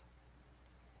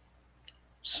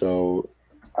 So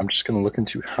I'm just going to look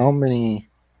into how many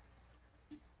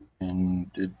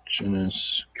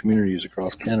Indigenous communities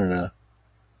across Canada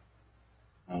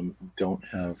don't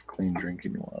have clean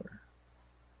drinking water.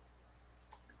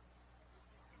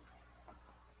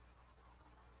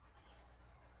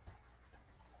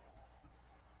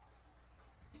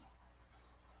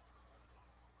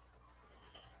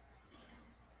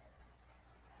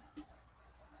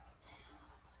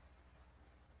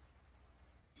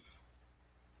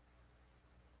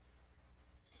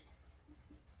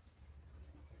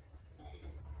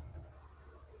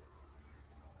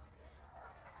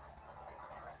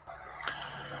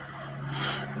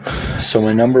 So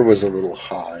my number was a little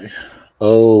high.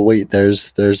 Oh wait,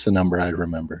 there's the number I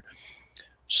remember.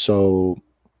 So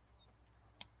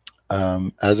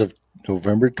as of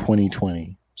November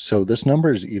 2020, so this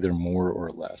number is either more or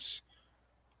less.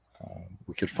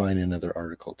 We could find another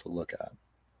article to look at,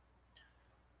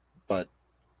 but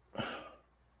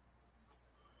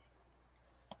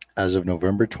as of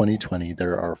November 2020,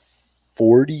 there are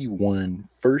 41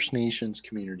 First Nations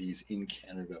communities in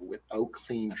Canada without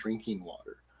clean drinking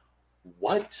water.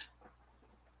 What?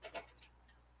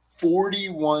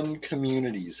 41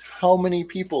 communities. How many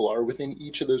people are within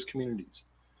each of those communities?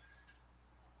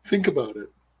 Think about it.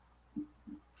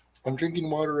 I'm drinking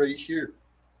water right here.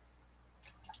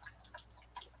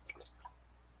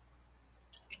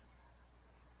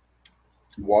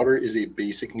 Water is a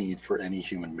basic need for any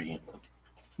human being,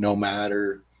 no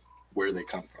matter where they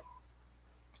come from,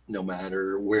 no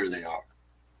matter where they are.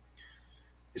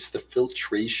 It's the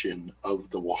filtration of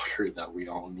the water that we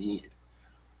all need.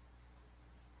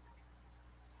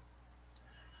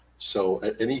 So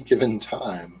at any given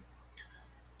time,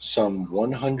 some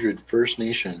 100 First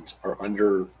Nations are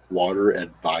under water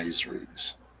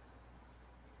advisories.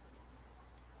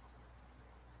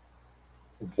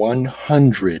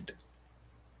 100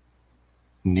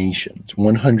 nations,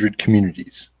 100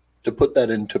 communities. To put that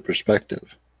into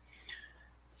perspective,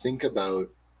 think about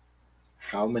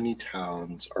how many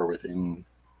towns are within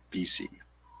BC,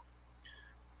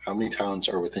 how many towns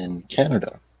are within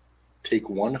Canada. Take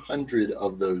 100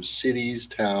 of those cities,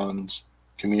 towns,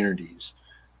 communities.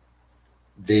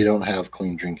 They don't have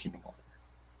clean drinking water.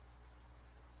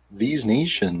 These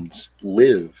nations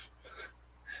live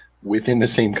within the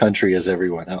same country as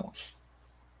everyone else.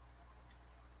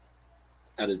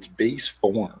 At its base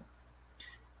form,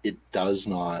 it does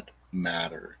not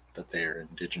matter that they are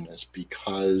Indigenous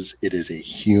because it is a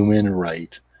human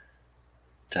right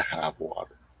to have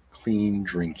water, clean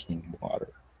drinking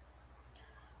water.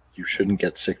 You shouldn't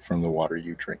get sick from the water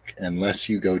you drink unless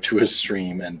you go to a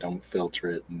stream and don't filter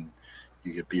it and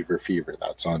you get beaver fever.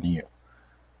 That's on you.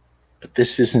 But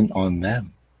this isn't on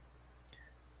them.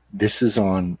 This is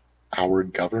on our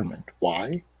government.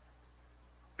 Why?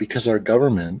 Because our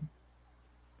government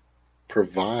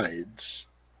provides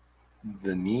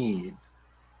the need,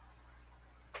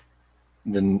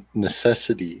 the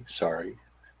necessity, sorry.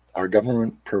 Our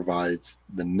government provides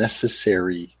the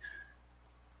necessary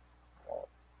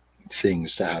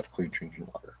things to have clean drinking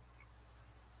water.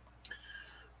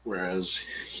 Whereas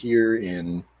here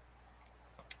in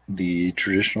the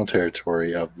traditional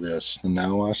territory of the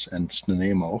Snanawas and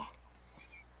Snuneymuxw,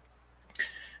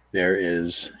 there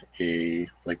is a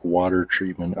water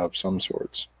treatment of some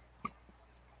sorts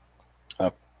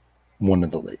up one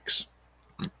of the lakes.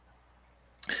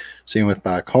 Same with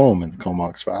back home in the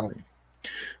Comox Valley.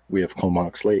 We have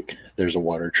Comox Lake. There's a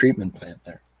water treatment plant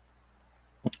there.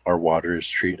 Our water is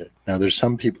treated. Now, there's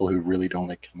some people who really don't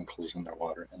like chemicals in their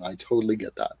water, and I totally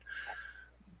get that.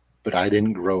 But I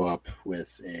didn't grow up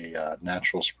with a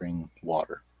natural spring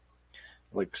water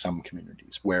like some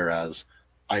communities, whereas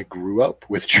I grew up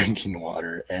with drinking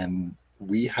water, and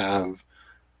we have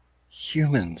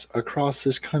humans across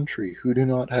this country who do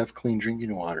not have clean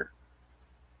drinking water.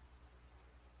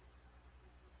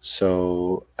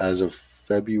 So as of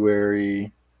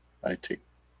February, I take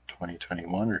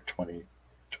 2021 or 2020,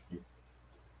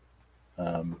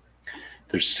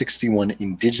 there's 61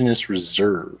 Indigenous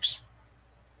reserves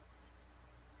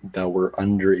that were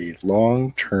under a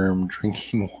long-term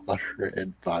drinking water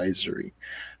advisory,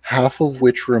 half of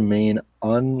which remain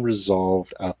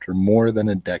unresolved after more than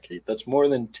a decade. That's more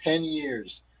than 10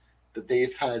 years that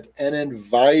they've had an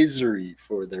advisory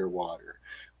for their water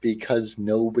because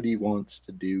nobody wants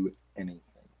to do anything.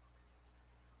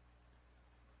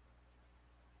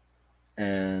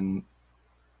 And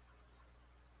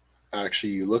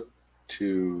actually, you look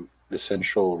to the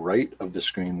central right of the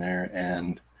screen there,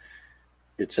 and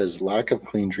it says lack of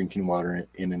clean drinking water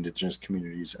in Indigenous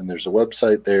communities. And there's a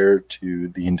website there to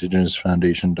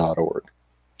theindigenousfoundation.org.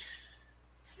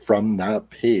 From that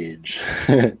page,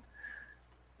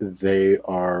 they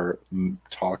are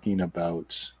talking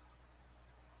about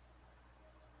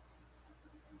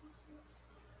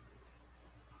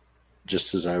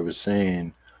just as I was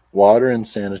saying, water and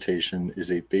sanitation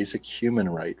is a basic human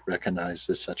right recognized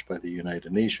as such by the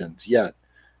United Nations. Yet,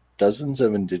 dozens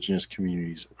of Indigenous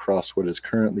communities across what is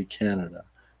currently Canada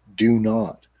do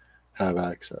not have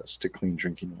access to clean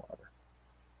drinking water.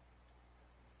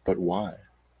 But why?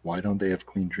 Why don't they have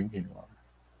clean drinking water?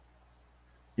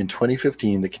 In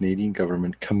 2015, the Canadian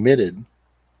government committed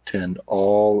to end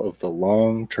all of the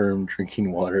long-term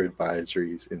drinking water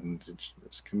advisories in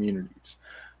Indigenous communities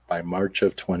by March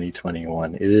of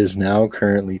 2021. It is now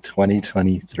currently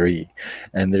 2023,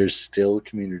 and there's still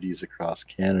communities across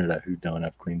Canada who don't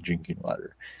have clean drinking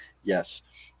water. Yes,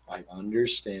 I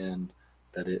understand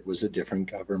that it was a different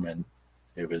government.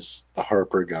 It was the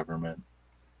Harper government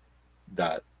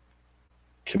that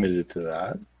committed to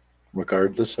that,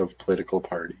 regardless of political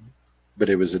party. But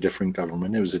it was a different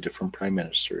government. It was a different prime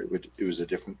minister. It was a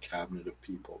different cabinet of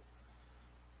people.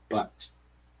 But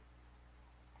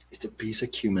it's a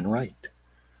basic human right.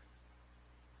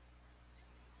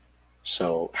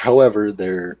 So, however,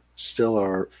 there still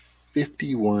are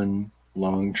 51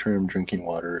 long-term drinking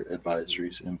water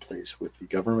advisories in place, with the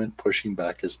government pushing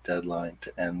back its deadline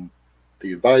to end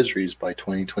the advisories by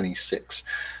 2026.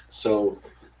 So,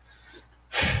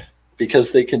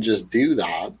 because they can just do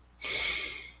that,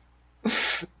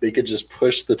 they could just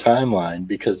push the timeline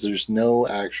because there's no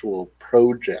actual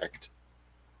project,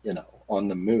 on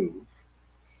the move.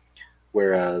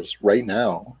 Whereas right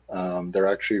now, they're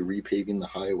actually repaving the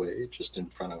highway just in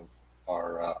front of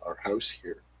our house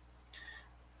here,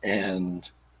 and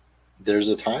there's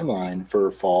a timeline for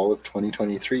fall of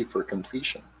 2023 for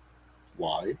completion.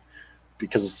 Why?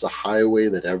 Because it's a highway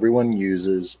that everyone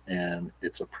uses, and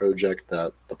it's a project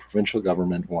that the provincial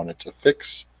government wanted to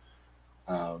fix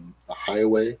the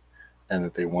highway, and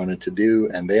that they wanted to do,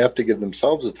 and they have to give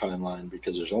themselves a timeline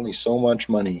because there's only so much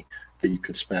money that you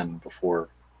could spend before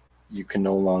you can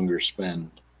no longer spend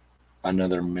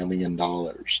another $1 million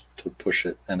to push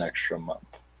it an extra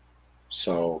month.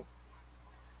 So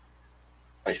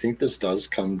I think this does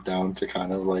come down to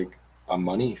kind of like a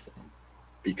money thing,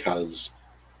 because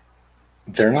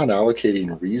they're not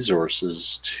allocating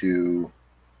resources to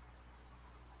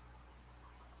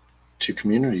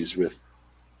communities with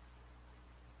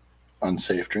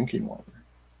unsafe drinking water.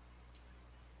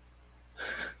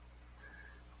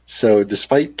 So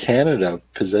despite Canada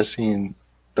possessing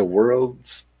the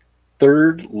world's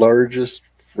third largest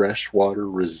freshwater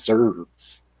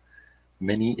reserves,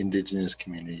 many Indigenous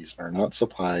communities are not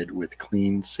supplied with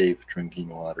clean, safe drinking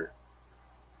water.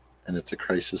 And it's a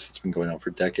crisis that's been going on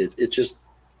for decades. It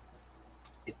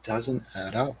doesn't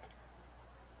add up.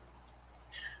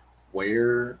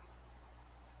 Where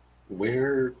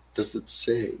does it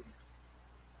say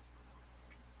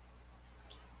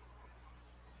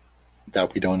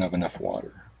that we don't have enough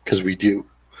water? Because we do.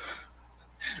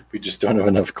 We just don't have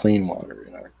enough clean water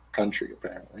in our country,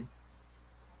 apparently.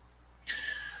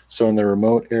 So in the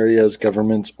remote areas,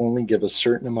 governments only give a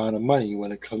certain amount of money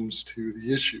when it comes to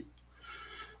the issue.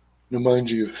 Now, mind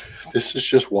you, this is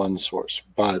just one source,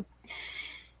 but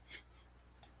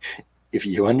if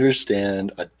you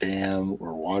understand a dam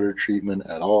or water treatment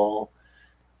at all,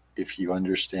 if you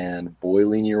understand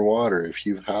boiling your water, if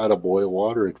you've had a boil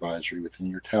water advisory within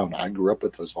your town, I grew up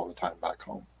with those all the time back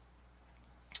home,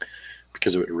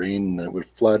 because it would rain and then it would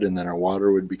flood, and then our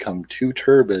water would become too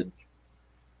turbid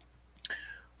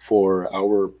for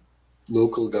our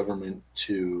local government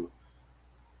to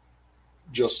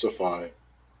justify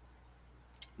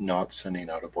not sending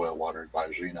out a boil water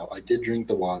advisory. Now, I did drink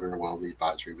the water while the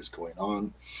advisory was going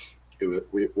on.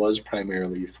 It was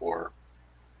primarily for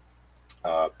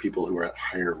people who are at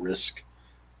higher risk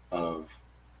of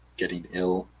getting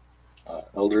ill,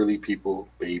 elderly people,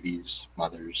 babies,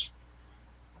 mothers,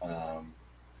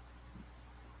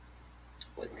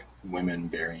 like women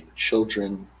bearing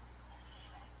children,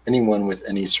 anyone with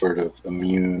any sort of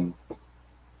immune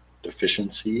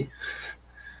deficiency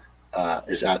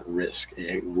is at risk,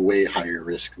 a way higher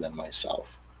risk than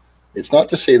myself. It's not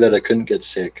to say that I couldn't get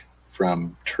sick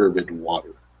from turbid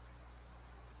water,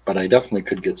 but I definitely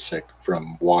could get sick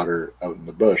from water out in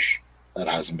the bush that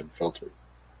hasn't been filtered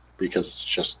because it's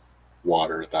just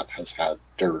water that has had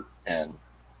dirt and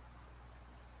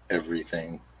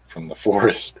everything from the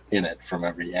forest in it, from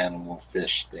every animal,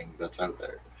 fish, thing that's out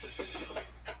there.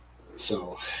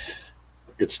 So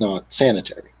it's not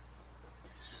sanitary.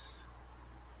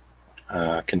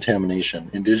 Contamination.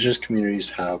 Indigenous communities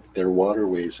have their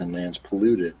waterways and lands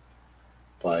polluted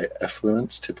by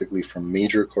effluents, typically from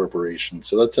major corporations.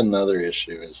 So that's another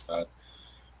issue, is that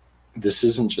this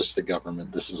isn't just the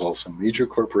government, this is also major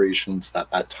corporations that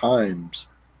at times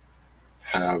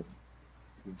have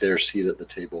their seat at the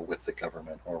table with the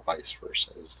government, or vice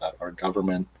versa, is that our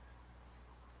government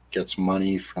gets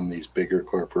money from these bigger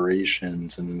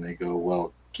corporations and then they go,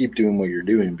 well, keep doing what you're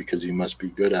doing because you must be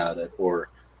good at it, or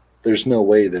there's no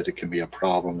way that it can be a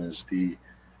problem, is the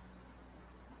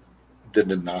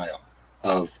denial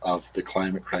of the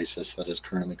climate crisis that is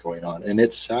currently going on. And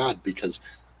it's sad because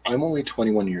I'm only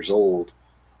 21 years old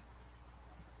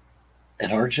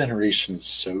and our generation is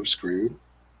so screwed.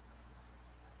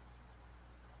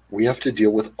 We have to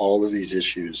deal with all of these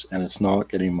issues and it's not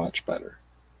getting much better.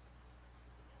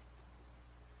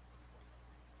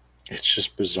 It's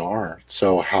just bizarre.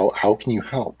 So how can you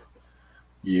help?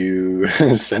 You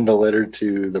send a letter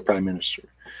to the prime minister.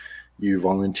 You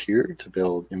volunteer to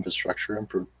build infrastructure and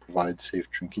provide safe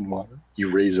drinking water.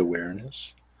 You raise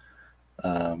awareness.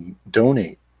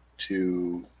 Donate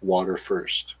to Water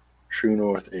First, True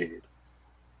North Aid,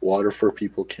 Water for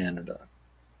People Canada.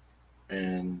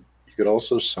 And you could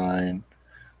also sign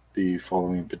the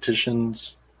following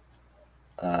petitions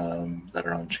that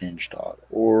are on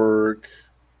change.org.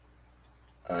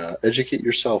 Educate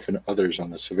yourself and others on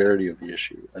the severity of the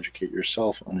issue. Educate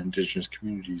yourself on Indigenous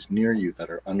communities near you that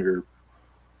are under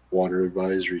water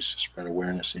advisories to spread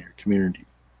awareness in your community.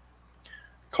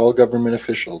 Call government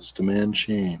officials, demand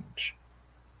change.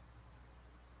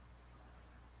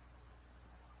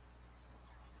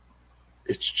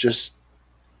 It's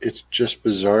just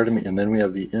bizarre to me. And then we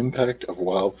have the impact of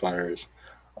wildfires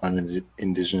on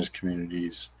Indigenous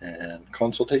communities and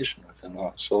consultation within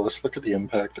law. So let's look at the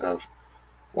impact of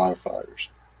wildfires.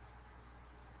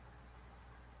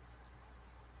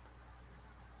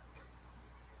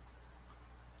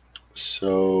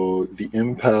 So the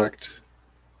impact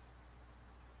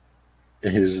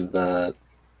is that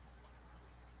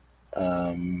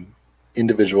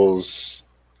individuals,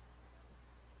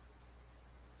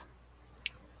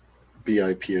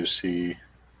 BIPOC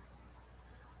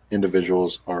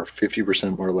individuals, are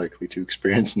 50% more likely to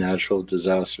experience natural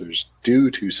disasters due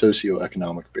to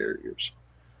socioeconomic barriers.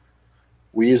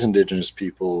 We as Indigenous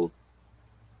people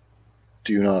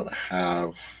do not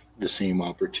have the same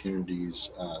opportunities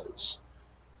as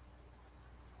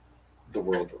the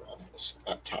world around us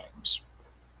at times.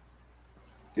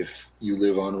 If you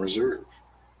live on reserve,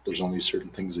 there's only certain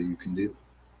things that you can do.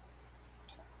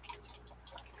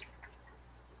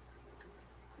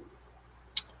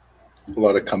 A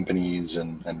lot of companies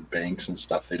and banks and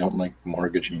stuff, they don't like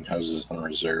mortgaging houses on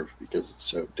reserve because it's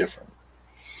so different.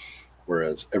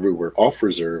 Whereas everywhere off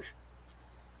reserve,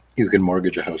 you can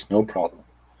mortgage a house no problem.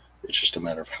 It's just a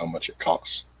matter of how much it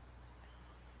costs.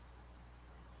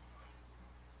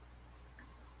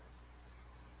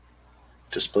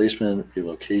 Displacement,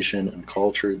 relocation, and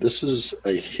culture. This is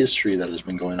a history that has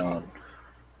been going on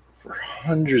for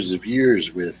hundreds of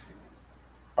years with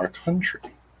our country.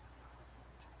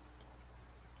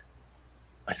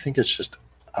 I think it's just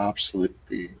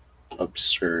absolutely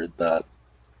absurd that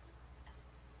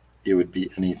it would be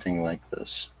anything like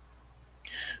this.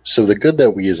 So, the good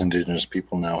that we as Indigenous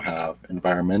people now have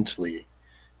environmentally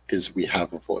is we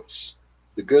have a voice.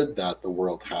 The good that the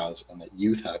world has and that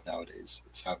youth have nowadays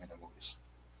is having a voice.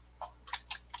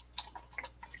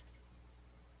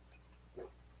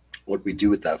 What we do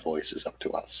with that voice is up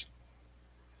to us.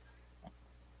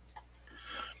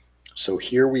 So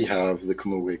here we have the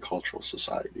Kamugwe Cultural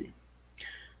Society.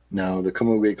 Now, the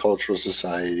Kamugwe Cultural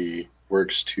Society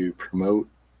works to promote,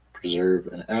 preserve,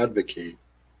 and advocate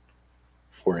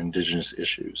for Indigenous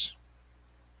issues.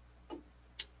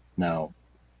 Now,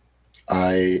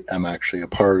 I am actually a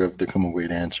part of the Kamugwe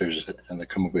Dancers and the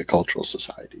Kamugwe Cultural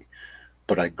Society,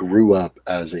 but I grew up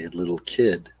as a little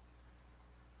kid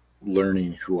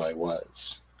learning who I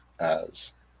was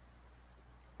as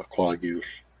a Kwagyur,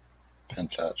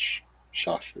 Pentach,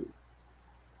 Shashu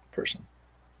person.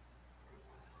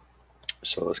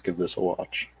 So let's give this a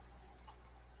watch.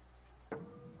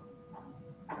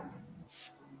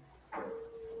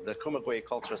 The Kumagway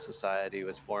Cultural Society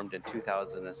was formed in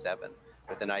 2007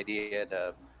 with an idea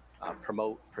to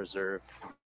promote, preserve,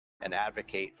 and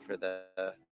advocate for the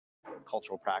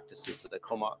cultural practices of the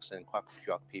Comox and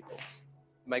Kwakwaka'wakw peoples.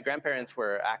 My grandparents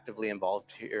were actively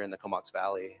involved here in the Comox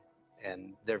Valley,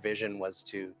 and their vision was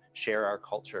to share our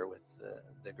culture with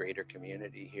the greater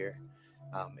community here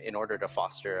in order to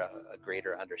foster a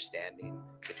greater understanding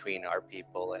between our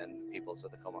people and peoples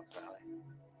of the Comox Valley.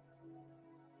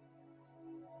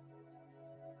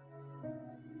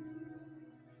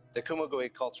 The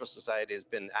Kumagway Cultural Society has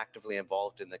been actively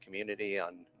involved in the community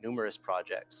on numerous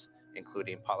projects,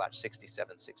 including Potlatch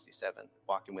 6767,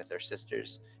 walking with their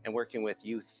sisters, and working with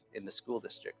youth in the school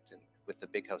district and with the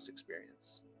Big House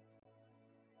experience.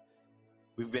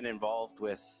 We've been involved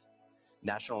with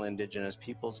National Indigenous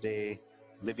Peoples Day,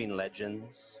 Living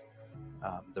Legends,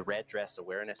 the Red Dress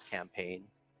Awareness Campaign,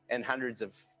 and hundreds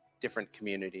of different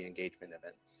community engagement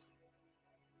events.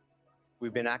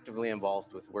 We've been actively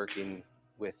involved with working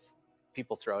with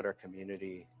people throughout our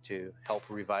community to help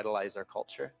revitalize our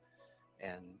culture.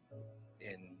 And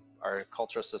in our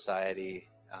cultural society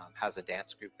has a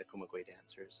dance group, the Kumagway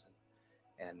Dancers,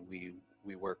 and we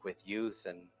work with youth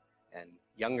and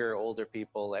younger, older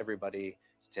people, everybody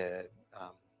to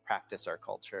practice our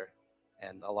culture,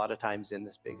 and a lot of times in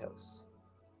this big house.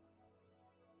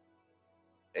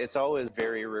 It's always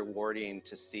very rewarding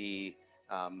to see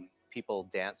people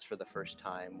dance for the first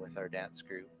time with our dance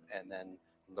group and then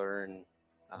learn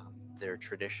their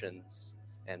traditions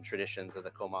and traditions of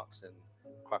the Comox and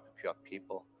Kwakwaka'wakw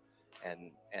people,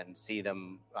 and see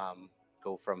them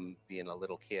go from being a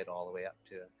little kid all the way up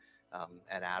to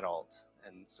an adult.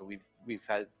 And so we've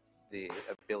had the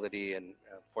ability and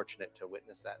fortunate to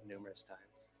witness that numerous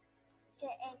times.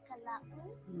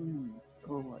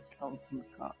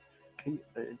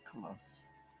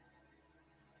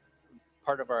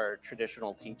 Part of our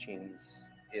traditional teachings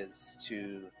is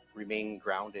to remain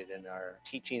grounded in our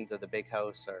teachings of the Big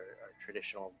House, our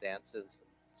traditional dances,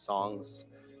 songs.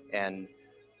 And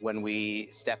when we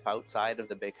step outside of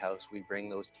the Big House, we bring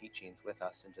those teachings with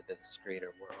us into this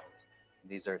greater world.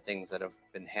 These are things that have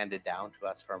been handed down to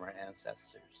us from our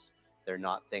ancestors. They're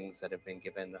not things that have been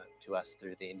given to us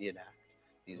through the Indian Act.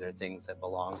 These are things that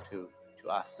belong to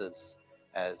us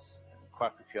as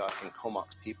Kwakwaka'wakw and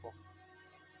Comox people.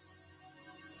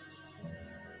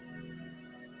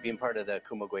 Being part of the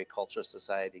Kumagway Cultural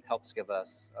Society helps give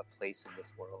us a place in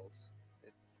this world.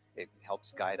 It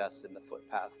helps guide us in the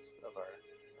footpaths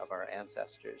of our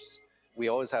ancestors. We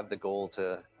always have the goal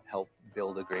to help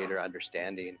build a greater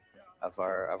understanding of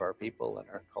our people and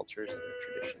our cultures and our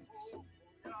traditions.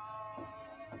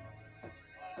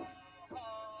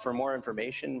 For more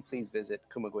information, please visit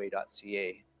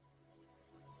kumagway.ca.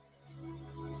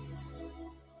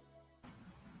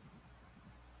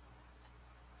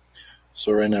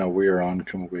 So right now we are on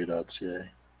kumagway.ca.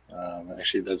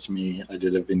 Actually, that's me. I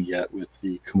did a vignette with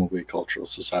the Kumagway Cultural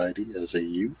Society as a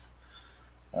youth.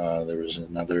 There was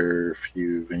another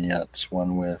few vignettes,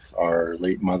 one with our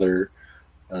late mother,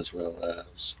 as well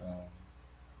as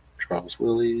Charles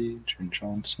Willie, June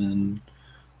Johnson.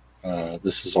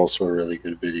 This is also a really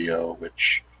good video,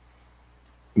 which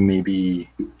maybe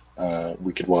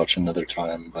we could watch another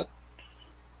time, but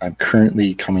I'm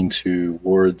currently coming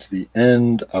towards the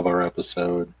end of our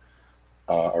episode,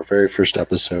 our very first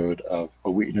episode of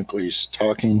Awi'nagwis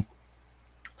Talking.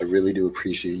 I really do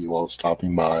appreciate you all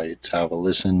stopping by to have a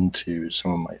listen to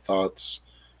some of my thoughts,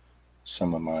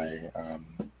 some of my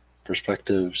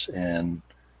perspectives, and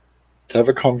to have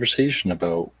a conversation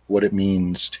about what it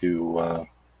means to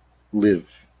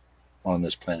live on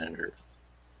this planet Earth.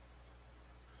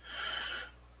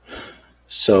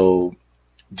 So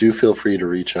do feel free to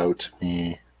reach out to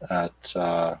me at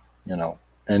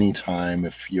any time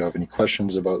if you have any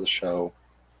questions about the show.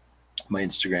 My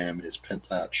Instagram is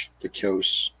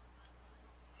pentlatchthekios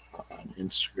on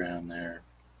Instagram there,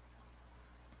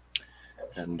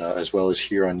 and as well as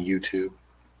here on YouTube.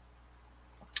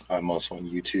 I'm also on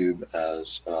YouTube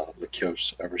as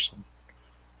Lekios Everson.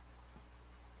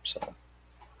 So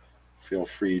feel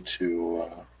free to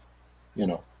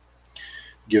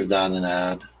give that an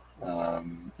ad.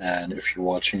 And if you're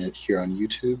watching it here on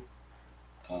YouTube,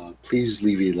 please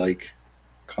leave a like,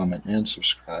 comment, and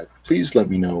subscribe. Please let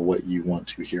me know what you want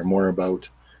to hear more about.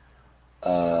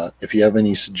 If you have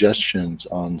any suggestions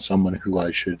on someone who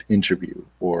I should interview,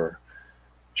 or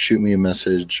shoot me a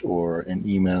message or an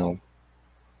email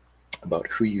about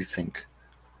who you think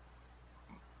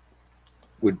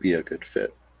would be a good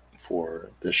fit for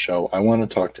this show. I want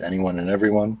to talk to anyone and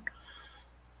everyone,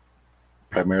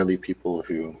 primarily people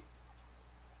who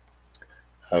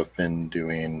have been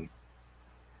doing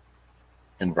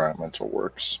environmental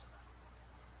works,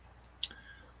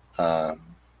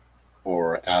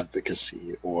 or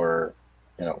advocacy, or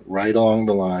right along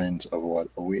the lines of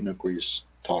what Awi'nagwis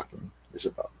Talking is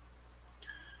about.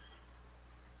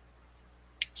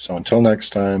 So until next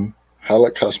time,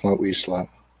 Hala Kasma Wisla.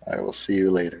 I will see you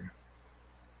later.